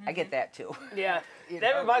 I get that too. Yeah,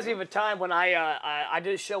 that reminds me of a time when I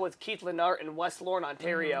did a show with Keith Lennart in West Lorne,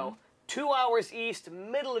 Ontario, 2 hours east,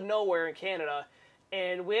 middle of nowhere in Canada,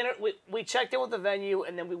 and we checked in with the venue,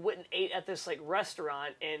 and then we went and ate at this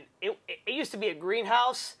restaurant, and it used to be a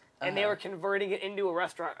greenhouse, and they were converting it into a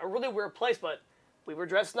restaurant, a really weird place, but we were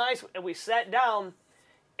dressed nice, and we sat down,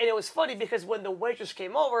 and it was funny because when the waitress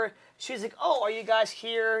came over, she's like, "Oh, are you guys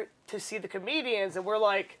here to see the comedians?" And we're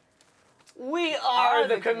like, we are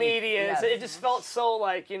the comedians. Yeah. It just felt so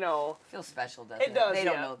Feels special, doesn't it? It does. They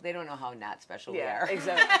don't know. They don't know how not special we are.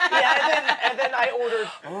 Exactly. Yeah, and then I ordered.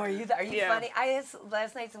 Oh, are you funny? I asked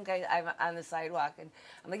last night some guy I'm on the sidewalk, and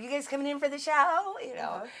I'm like, "You guys coming in for the show?"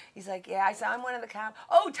 He's like, "Yeah." I said, "I'm one of the cops."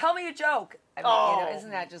 "Oh, tell me a joke." I mean,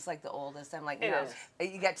 isn't that just like the oldest? I'm like, "No,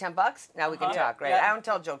 you got $10? Now we can talk, right?" I don't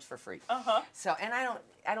tell jokes for free. So, and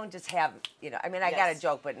I don't just have, I mean, I got a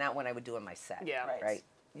joke, but not when I would do in my set. Yeah. Right.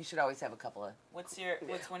 You should always have a couple of. What's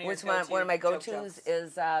one of your one of my joke go-tos jokes?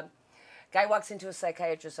 is guy walks into a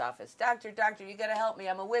psychiatrist's office. Doctor, you gotta help me.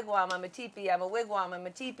 I'm a wigwam. I'm a teepee. I'm a wigwam. I'm a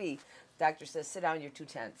teepee. Doctor says, sit down. You're 2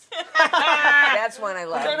 tenths. That's one I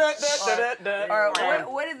love. Or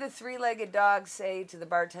what did the 3-legged dog say to the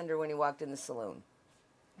bartender when he walked in the saloon?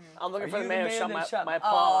 I'm looking for the man who shot my Oh,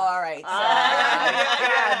 paw. all right.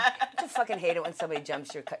 I just fucking hate it when somebody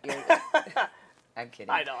jumps your. I'm kidding.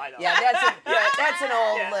 I know. Yeah, that's an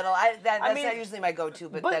old little. That's not usually my go-to,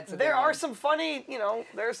 but that's a there good are one. some funny,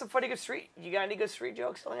 there's some funny good street. You got any good street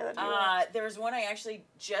jokes? There's one I actually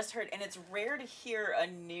just heard, and it's rare to hear a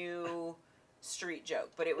new street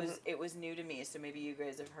joke, but it was new to me, so maybe you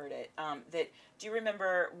guys have heard it. Do you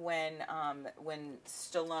remember when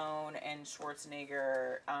Stallone and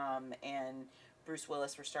Schwarzenegger and Bruce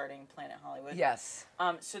Willis were starting Planet Hollywood? Yes.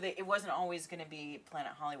 So it wasn't always going to be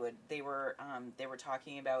Planet Hollywood. They were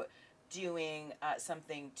talking about doing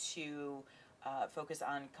something to focus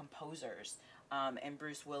on composers. And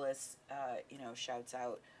Bruce Willis, shouts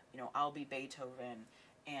out, "I'll be Beethoven,"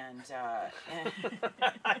 and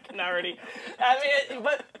I can already. I mean,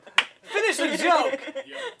 but finish the joke.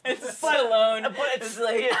 It's Stallone, but it's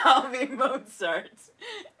like, "I'll be Mozart,"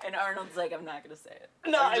 and Arnold's like, "I'm not going to say it."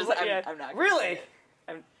 No, I'm not. Gonna say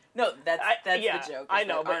it. No, that's the joke. I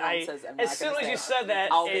know, but Arnold says, "I'm not as soon as you it. said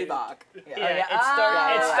that, I'll be Bach." It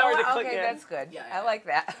started to click okay, in. that's good. I like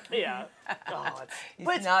that. Yeah. Oh,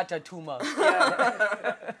 It's not a tumor.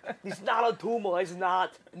 He's not a tumor. He's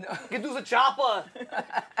not. Get to the chopper.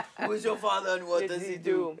 Who's your father and what does he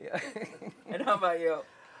do? And how about you?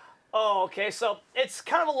 Oh, okay. So it's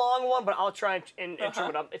kind of a long one, but I'll try and trim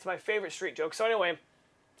it up. It's my favorite street joke. So anyway,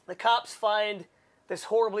 the cops find this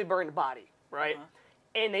horribly burned body, right?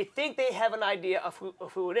 And they think they have an idea of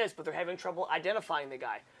who it is, but they're having trouble identifying the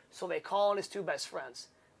guy. So they call on his 2 best friends.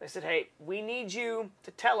 They said, "Hey, we need you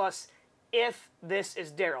to tell us if this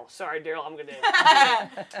is Daryl." Sorry, Daryl, I'm going to...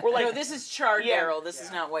 We're like, no, this is charred Daryl. This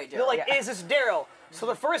is not white Daryl. They're like, "Is this Daryl?" So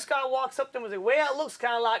the first guy walks up to him and says, "Well, it looks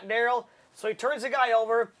kind of like Daryl." So he turns the guy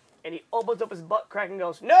over, and he opens up his butt crack and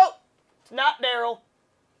goes, "Nope, it's not Daryl."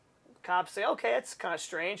 Cops say, "Okay, that's kind of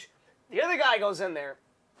strange." The other guy goes in there.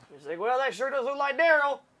 He's like, "Well, that sure does look like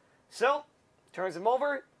Daryl." So, turns him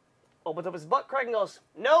over, opens up his butt crack and goes,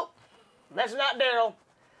 "Nope, that's not Daryl."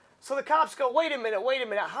 So the cops go, wait a minute,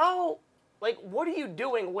 how, what are you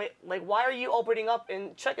doing? Why are you opening up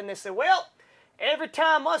and checking this? They say, "Well, every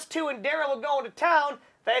time us 2 and Daryl would go into town,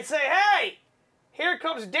 they'd say, 'Hey, here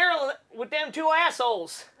comes Daryl with them 2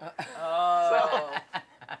 assholes.'"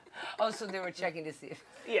 So they were checking to see if...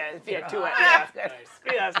 Yeah, 2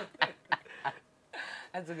 Yes.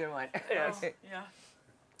 That's a good one. Yes. Yeah.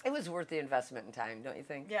 It was worth the investment in time, don't you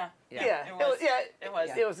think? Yeah. It was good. It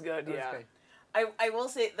was Yeah. good. I will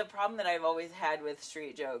say the problem that I've always had with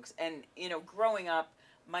street jokes, and growing up,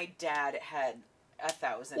 my dad had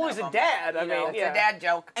 1,000. Well, he's a dad. I mean, It's a dad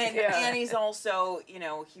joke. And he's also,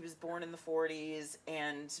 he was born in the 40s,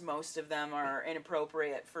 and most of them are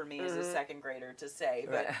inappropriate for me as a second grader to say,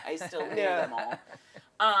 but I still knew them all.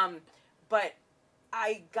 But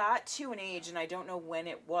I got to an age, and I don't know when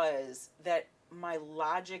it was, that my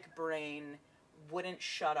logic brain wouldn't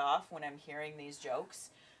shut off when I'm hearing these jokes.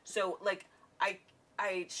 So,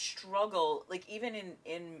 I struggle, even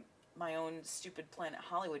in my own stupid Planet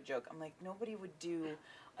Hollywood joke, I'm like, nobody would do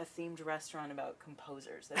a themed restaurant about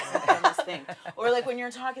composers. That's the dumbest thing. Or when you're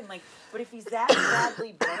talking, but if he's that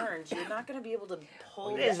badly burned, you're not going to be able to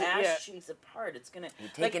pull the ash cheeks apart. It's going to... You're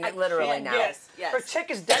taking it literally now. Yes. Or check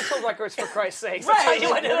his dental records, for Christ's sake. Right. That's how you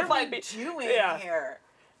What identify are we doing here?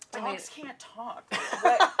 Dogs can't talk.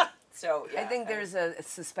 What? So yeah, I think there's a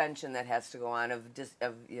suspension that has to go on of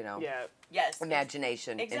Yes.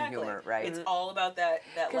 imagination and humor, right? It's all about that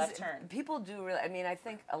left turn. People do really. I mean, I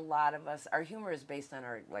think a lot of us, our humor is based on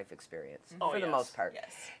our life experience Oh, for the yes. most part.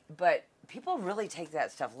 Yes. But people really take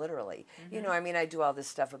that stuff literally. You know, I mean, I do all this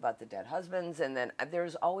stuff about the dead husbands, and then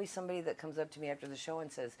there's always somebody that comes up to me after the show and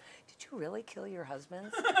says, "Did you really kill your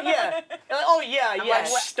husbands?" Yeah. Oh yeah, yeah. like,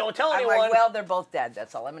 Shh, don't tell I'm anyone. like, well, they're both dead.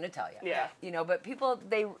 That's all I'm going to tell you. Yeah. You know, but people,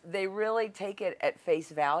 they really take it at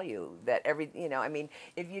face value that I mean,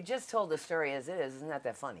 if you just told the story as it is, isn't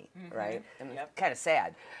that funny, right? And it's kind of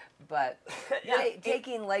sad. But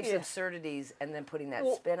taking life's absurdities and then putting that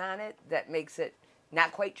spin on it, that makes it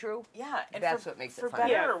not quite true. Yeah, and that's what makes it for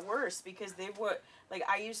funny. better or worse, because they would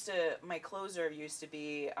my closer used to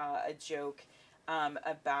be a joke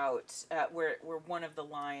about where one of the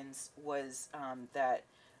lines was that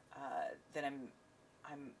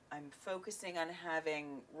I'm focusing on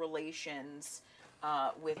having relations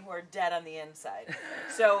with who are dead on the inside.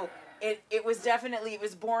 So it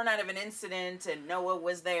was born out of an incident, and Noah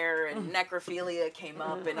was there, and necrophilia came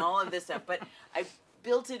up, and all of this stuff. But I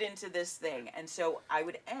built it into this thing, and so I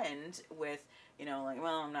would end with, well,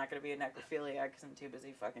 I'm not going to be a necrophiliac because I'm too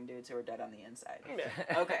busy fucking dudes who are dead on the inside.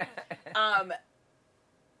 Yeah. Okay.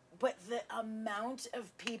 But the amount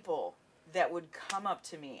of people that would come up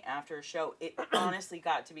to me after a show, it honestly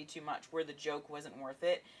got to be too much, where the joke wasn't worth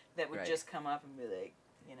it, that would just come up and be like,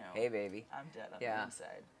 hey, baby, I'm dead on the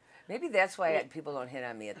inside. Maybe that's why people don't hit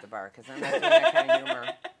on me at the bar, because I'm not doing that kind of humor.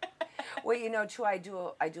 Well, too, I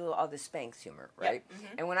do all the Spanx humor, right?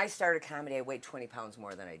 Yep. And when I started comedy, I weighed 20 pounds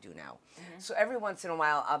more than I do now. So every once in a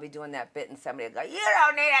while, I'll be doing that bit, and somebody will go, "You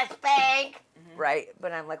don't need a spank," right?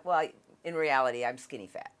 But I'm like, well, in reality, I'm skinny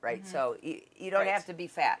fat, right? So you don't have to be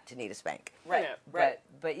fat to need a spank. Right, Yeah. right.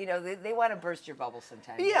 But they want to burst your bubble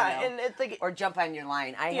sometimes. Yeah, and it's like, or jump on your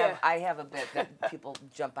line. I have a bit that people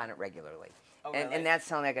jump on it regularly. Oh, really? And that's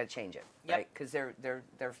something I got to change it, Yep. right? Because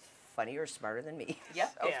they're funnier, smarter than me.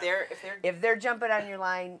 Yep. So if they're jumping on your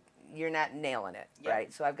line, you're not nailing it,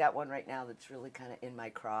 right? So I've got one right now that's really kind of in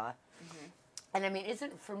my craw. And I mean,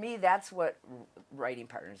 for me, that's what writing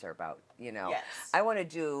partners are about, Yes. I want to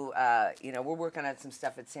do, we're working on some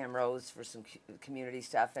stuff at SamRose for some community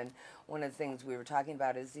stuff, and one of the things we were talking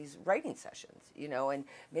about is these writing sessions, and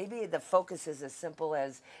maybe the focus is as simple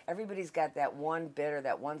as everybody's got that one bit or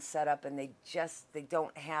that one setup, and they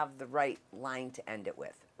don't have the right line to end it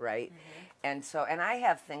with, right? And I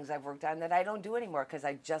have things I've worked on that I don't do anymore because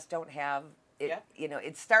I just don't have it,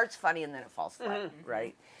 it starts funny and then it falls flat,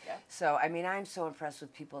 right? Yeah. So, I mean, I'm so impressed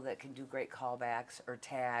with people that can do great callbacks or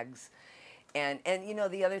tags. And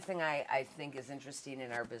the other thing I think is interesting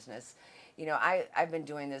in our business, I've been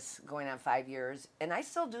doing this going on 5 years, and I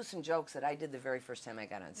still do some jokes that I did the very first time I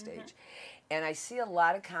got on stage. And I see a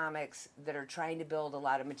lot of comics that are trying to build a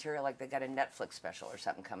lot of material, like they got a Netflix special or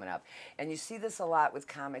something coming up. And you see this a lot with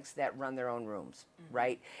comics that run their own rooms,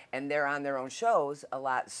 right? And they're on their own shows a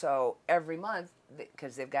lot. So every month,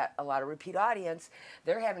 because they've got a lot of repeat audience,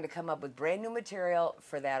 they're having to come up with brand new material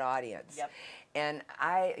for that audience. Yep. And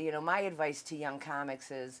my advice to young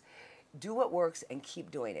comics is, do what works and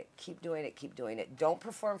keep doing it. Keep doing it. Keep doing it. Don't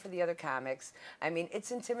perform for the other comics. I mean,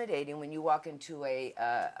 it's intimidating when you walk into a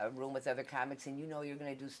room with other comics and you're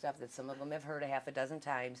going to do stuff that some of them have heard a half a dozen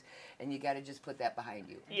times, and you got to just put that behind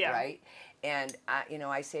you, right? And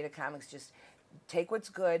I say to comics, just take what's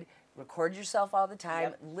good. Record yourself all the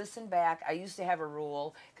time. Listen back. I used to have a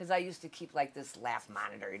rule because I used to keep like this laugh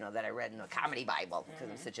monitor, that I read in the comedy Bible because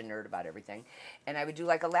I'm such a nerd about everything. And I would do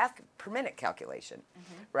like a laugh per minute calculation,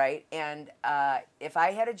 right? And if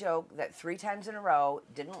I had a joke that 3 times in a row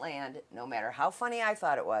didn't land, no matter how funny I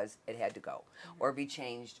thought it had to go or be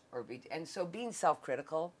changed and so being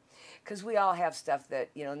self-critical. Because we all have stuff that,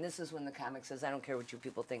 and this is when the comic says, I don't care what you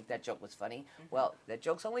people think, that joke was funny. Well, that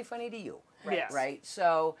joke's only funny to you. Yes. Right?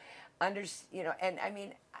 So, and I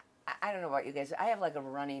mean, I don't know about you guys. I have like a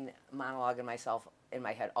running monologue in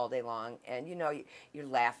my head all day long. And, you're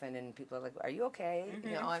laughing and people are like, are you okay?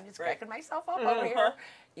 I'm just cracking myself up over here.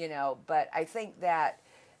 But I think that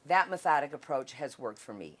methodic approach has worked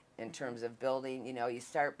for me. In terms of building, you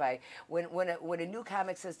start by when a new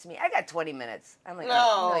comic says to me, "I got 20 minutes," I'm like,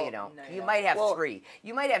 "No, you don't. No, you might have 3.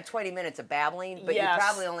 You might have 20 minutes of babbling, but you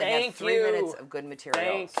probably only have 3 minutes of good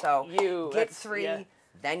material. So get 3,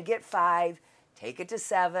 then get 5, take it to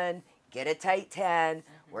 7, get a tight 10,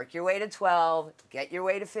 work your way to 12, get your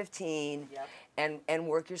way to 15, and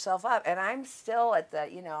work yourself up. And I'm still at the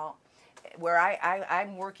where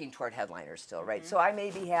I'm working toward headliners still, right? So I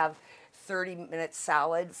maybe have 30 minutes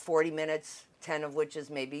solid, 40 minutes, 10 of which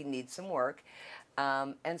is maybe need some work.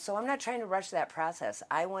 And so I'm not trying to rush that process.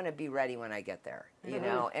 I want to be ready when I get there, you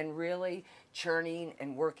know, and really churning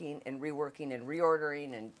and working and reworking and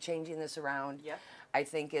reordering and changing this around, I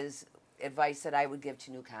think is advice that I would give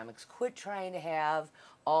to new comics. Quit trying to have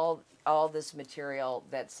all this material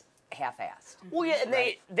that's half-assed. Well, yeah, and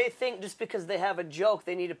they think just because they have a joke,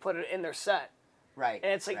 they need to put it in their set. Right.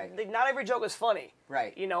 And it's like, not every joke is funny.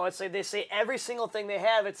 Right. You know, it's like they say every single thing they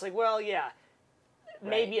have, it's like, well, yeah,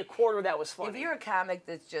 maybe a quarter of that was funny. If you're a comic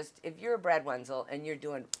that's just, if you're a Brad Wenzel and you're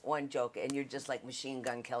doing one joke and you're just like Machine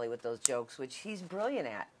Gun Kelly with those jokes, which he's brilliant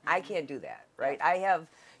at, I can't do that, right? I have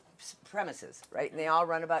premises, right? And they all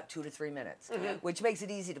run about 2 to 3 minutes, which makes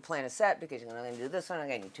it easy to plan a set because you're going to do this one, I'm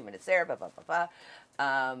going to do 2 minutes there, blah, blah, blah,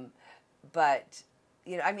 blah. But,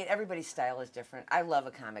 you know, I mean, everybody's style is different. I love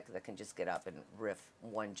a comic that can just get up and riff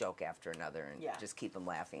one joke after another and just keep them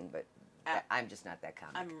laughing, but I'm just not that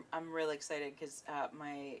comic. I'm really excited because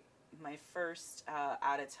my first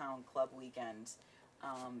out of town club weekend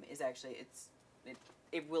is actually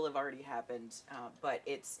it will have already happened, but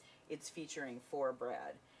it's featuring for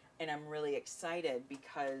Brad, and I'm really excited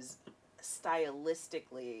because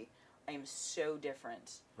stylistically I am so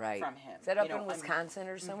different from him. Is that up in Wisconsin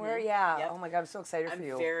or somewhere? Yeah. Yep. Oh my God, I'm so excited for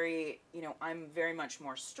you. I'm very much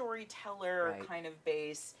more storyteller kind of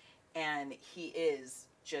base, and he is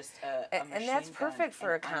just a machine and that's perfect gun,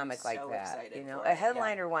 for a comic like that. Excited you know, for a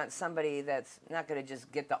headliner wants somebody that's not going to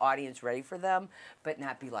just get the audience ready for them, but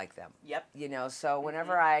not be like them. Yep. You know, so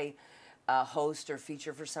whenever I host or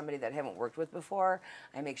feature for somebody that I haven't worked with before,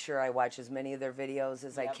 I make sure I watch as many of their videos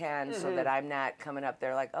as I can so that I'm not coming up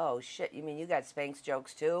there like, oh shit, you mean you got Spanx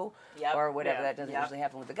jokes too? Or whatever. That doesn't usually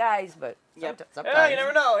happen with the guys, but sometimes. Yeah, you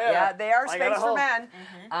never know. Yeah, they are Spanx for men.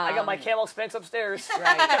 I got my camel Spanx upstairs.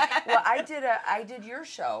 Right. Well, I did your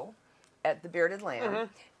show at the Bearded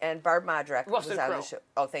Lamb, and Barb Modrek was on the show.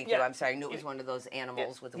 Oh, thank you. I'm sorry. I knew it was one of those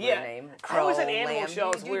animals with a weird name. Crow, I was an animal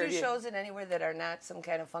show. Do you do shows in anywhere that are not some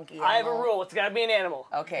kind of funky animal? I have a rule. It's got to be an animal.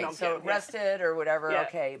 Okay, no, so Rested or whatever,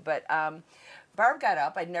 okay. But Barb got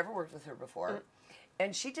up. I'd never worked with her before.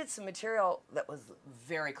 And she did some material that was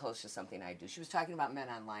very close to something I do. She was talking about men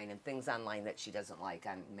online and things online that she doesn't like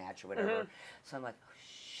on Match or whatever. So I'm like, oh,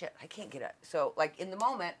 shit, I can't get it. So, like, in the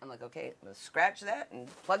moment, I'm like, okay, I'm going to scratch that and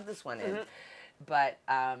plug this one in. But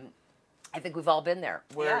I think we've all been there,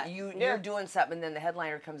 where you're doing something and then the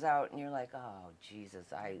headliner comes out and you're like, oh,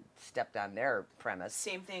 Jesus, I stepped on their premise.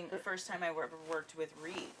 Same thing, the first time I worked with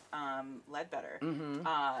Reed Ledbetter.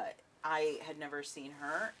 I had never seen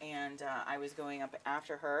her, and I was going up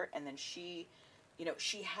after her, and then she, you know,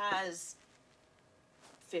 she has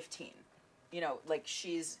 15. You know, like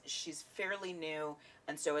she's fairly new,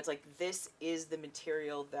 and so it's like, this is the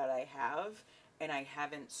material that I have, and I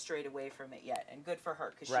haven't strayed away from it yet. And good for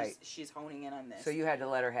her, because she's honing in on this. So you had to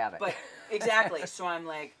let her have it. But exactly. So I'm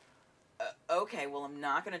like, okay, well, I'm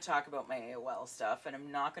not going to talk about my AOL stuff, and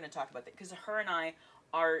I'm not going to talk about that, because her and I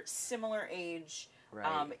are similar age.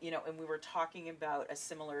 You know, and we were talking about a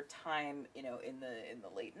similar time, you know, in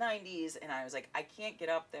the late 90s, and I was like, I can't get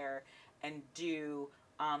up there and do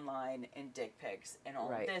online and dick pics and all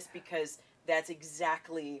of this, because that's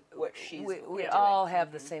exactly what she's doing. We all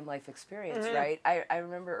have the same life experience, right? I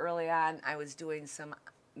remember early on, I was doing some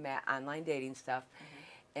online dating stuff,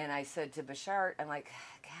 and I said to Bashar, I'm like,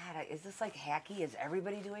 God, is this like hacky? Is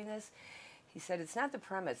everybody doing this? He said, it's not the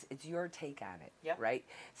premise, it's your take on it, right?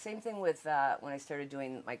 Same thing with when I started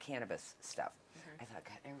doing my cannabis stuff. I thought,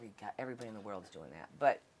 God, everybody in the world's doing that.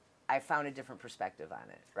 But I found a different perspective on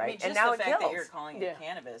it, right? I mean, just and now the fact that you're calling it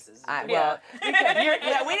cannabis is... well, we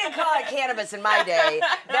didn't call it cannabis in my day.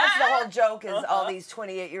 That's the whole joke, is all these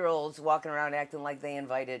 28-year-olds walking around acting like they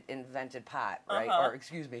invented pot, right? Or,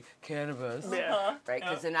 excuse me, cannabis, right?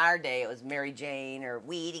 Because in our day, it was Mary Jane or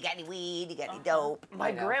weed. You got any weed? You got any dope?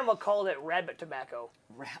 My grandma called it rabbit tobacco.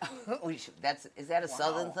 Is that a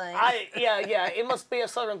Southern thing? Yeah, it must be a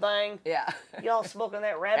Southern thing. Yeah. Y'all smoking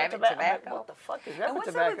that rabbit tobacco? Like, what the fuck is rabbit and what's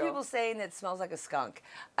tobacco? Up with people saying it smells like a skunk?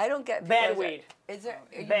 I don't get bad weed. Is there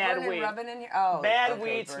bad weed? Rubbing in here? Oh, bad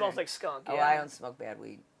weed smells like skunk. Oh, I don't smoke bad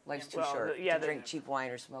weed. Life's too short to drink cheap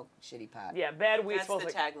wine or smoke shitty pot. Yeah, bad weed smells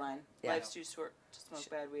like... That's the tagline. Life's too short to smoke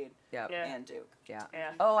bad weed. And Duke. Yeah.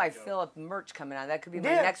 Oh, I feel a merch coming on. That could be my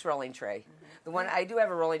next rolling tray. The one I do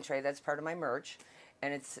have a rolling tray. That's part of my merch.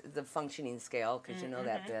 And it's the functioning scale, because you know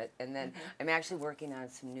that bit. And then I'm actually working on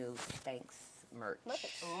some new Spanx merch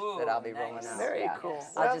Ooh, that I'll be nice. rolling out. Very cool.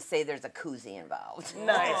 I'll Well- just say there's a koozie involved.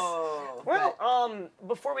 Nice. Oh. Well,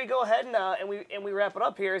 before we go ahead and we wrap it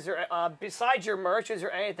up here, is there besides your merch, is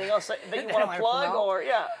there anything else that you want to wanna plug promote? or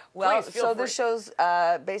Well, please feel so free. this show's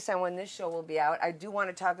based on when this show will be out. I do want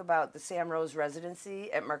to talk about the SamRose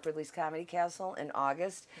residency at Mark Ridley's Comedy Castle in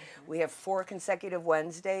August. We have 4 consecutive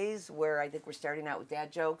Wednesdays where I think we're starting out with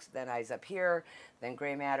dad jokes, then Eyes Up Here, then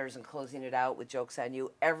Gray Matters, and closing it out with Jokes on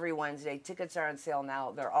You every Wednesday. Tickets are on sale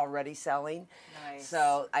now. They're already selling. Nice.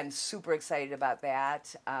 So I'm super excited about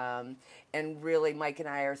that. And really, Mike and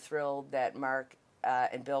I are thrilled that Mark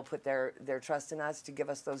and Bill put their trust in us to give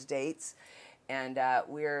us those dates. And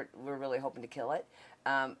we're really hoping to kill it.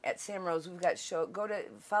 At SamRose, we've got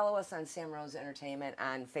follow us on SamRose Entertainment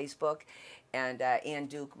on Facebook, and Ann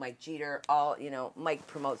Duke, Mike Geeter, all Mike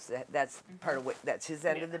promotes that. That's part of that's his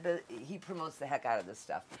end of the he promotes the heck out of this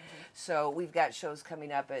stuff. So we've got shows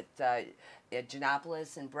coming up at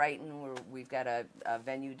Genopolis in Brighton, where we've got a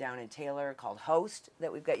venue down in Taylor called Host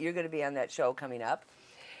that we've got. You're going to be on that show coming up,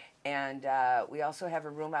 and we also have a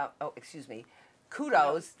room out. Oh, excuse me.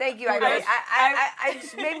 Kudos. Thank you. I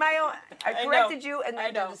just made my own. I corrected you and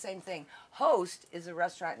then did the same thing. Host is a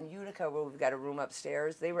restaurant in Utica where we've got a room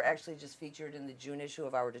upstairs. They were actually just featured in the June issue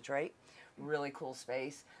of Our Detroit. Really cool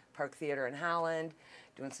space. Park Theater in Holland.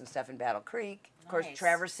 Doing some stuff in Battle Creek. Of course,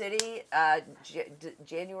 Traverse City,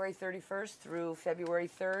 January 31st through February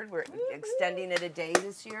 3rd. We're extending it a day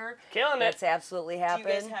this year. Killing it. That's absolutely happened.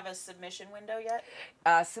 Do you guys have a submission window yet?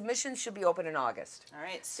 Submissions should be open in August. All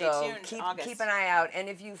right, stay tuned. August. Keep an eye out. And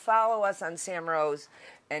if you follow us on SamRose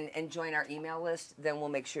and join our email list, then we'll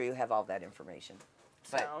make sure you have all that information.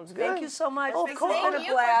 But Sounds good. thank you so much. Oh, It's cool. been Thank a you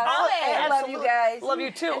for blast. coming. I love you guys. Love you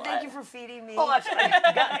too. And thank you for feeding me. Oh,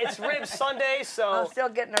 it's Rib Sunday, so I'm still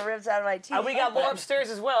getting the ribs out of my teeth. we got more upstairs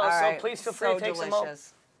as well. All So right. please feel free So to take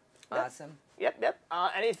delicious. some home. Awesome. Yep.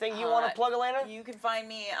 Anything you want to plug, Elena? You can find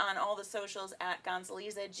me on all the socials at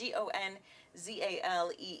Gonzaleza,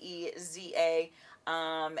 GONZALEEZA.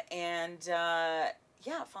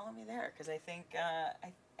 Follow me there because I think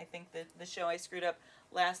I think that the show I screwed up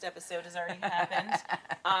last episode has already happened.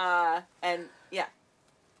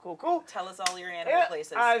 Cool. Tell us all your animal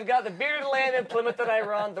places. I've got the Bearded Land in Plymouth that I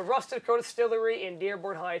run, the Rusted Crow Distillery in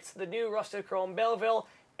Dearborn Heights, the new Rusted Crow in Belleville,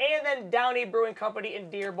 and then Downey Brewing Company in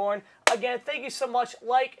Dearborn. Again, thank you so much.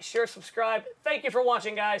 Like, share, subscribe. Thank you for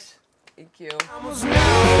watching, guys. Thank you.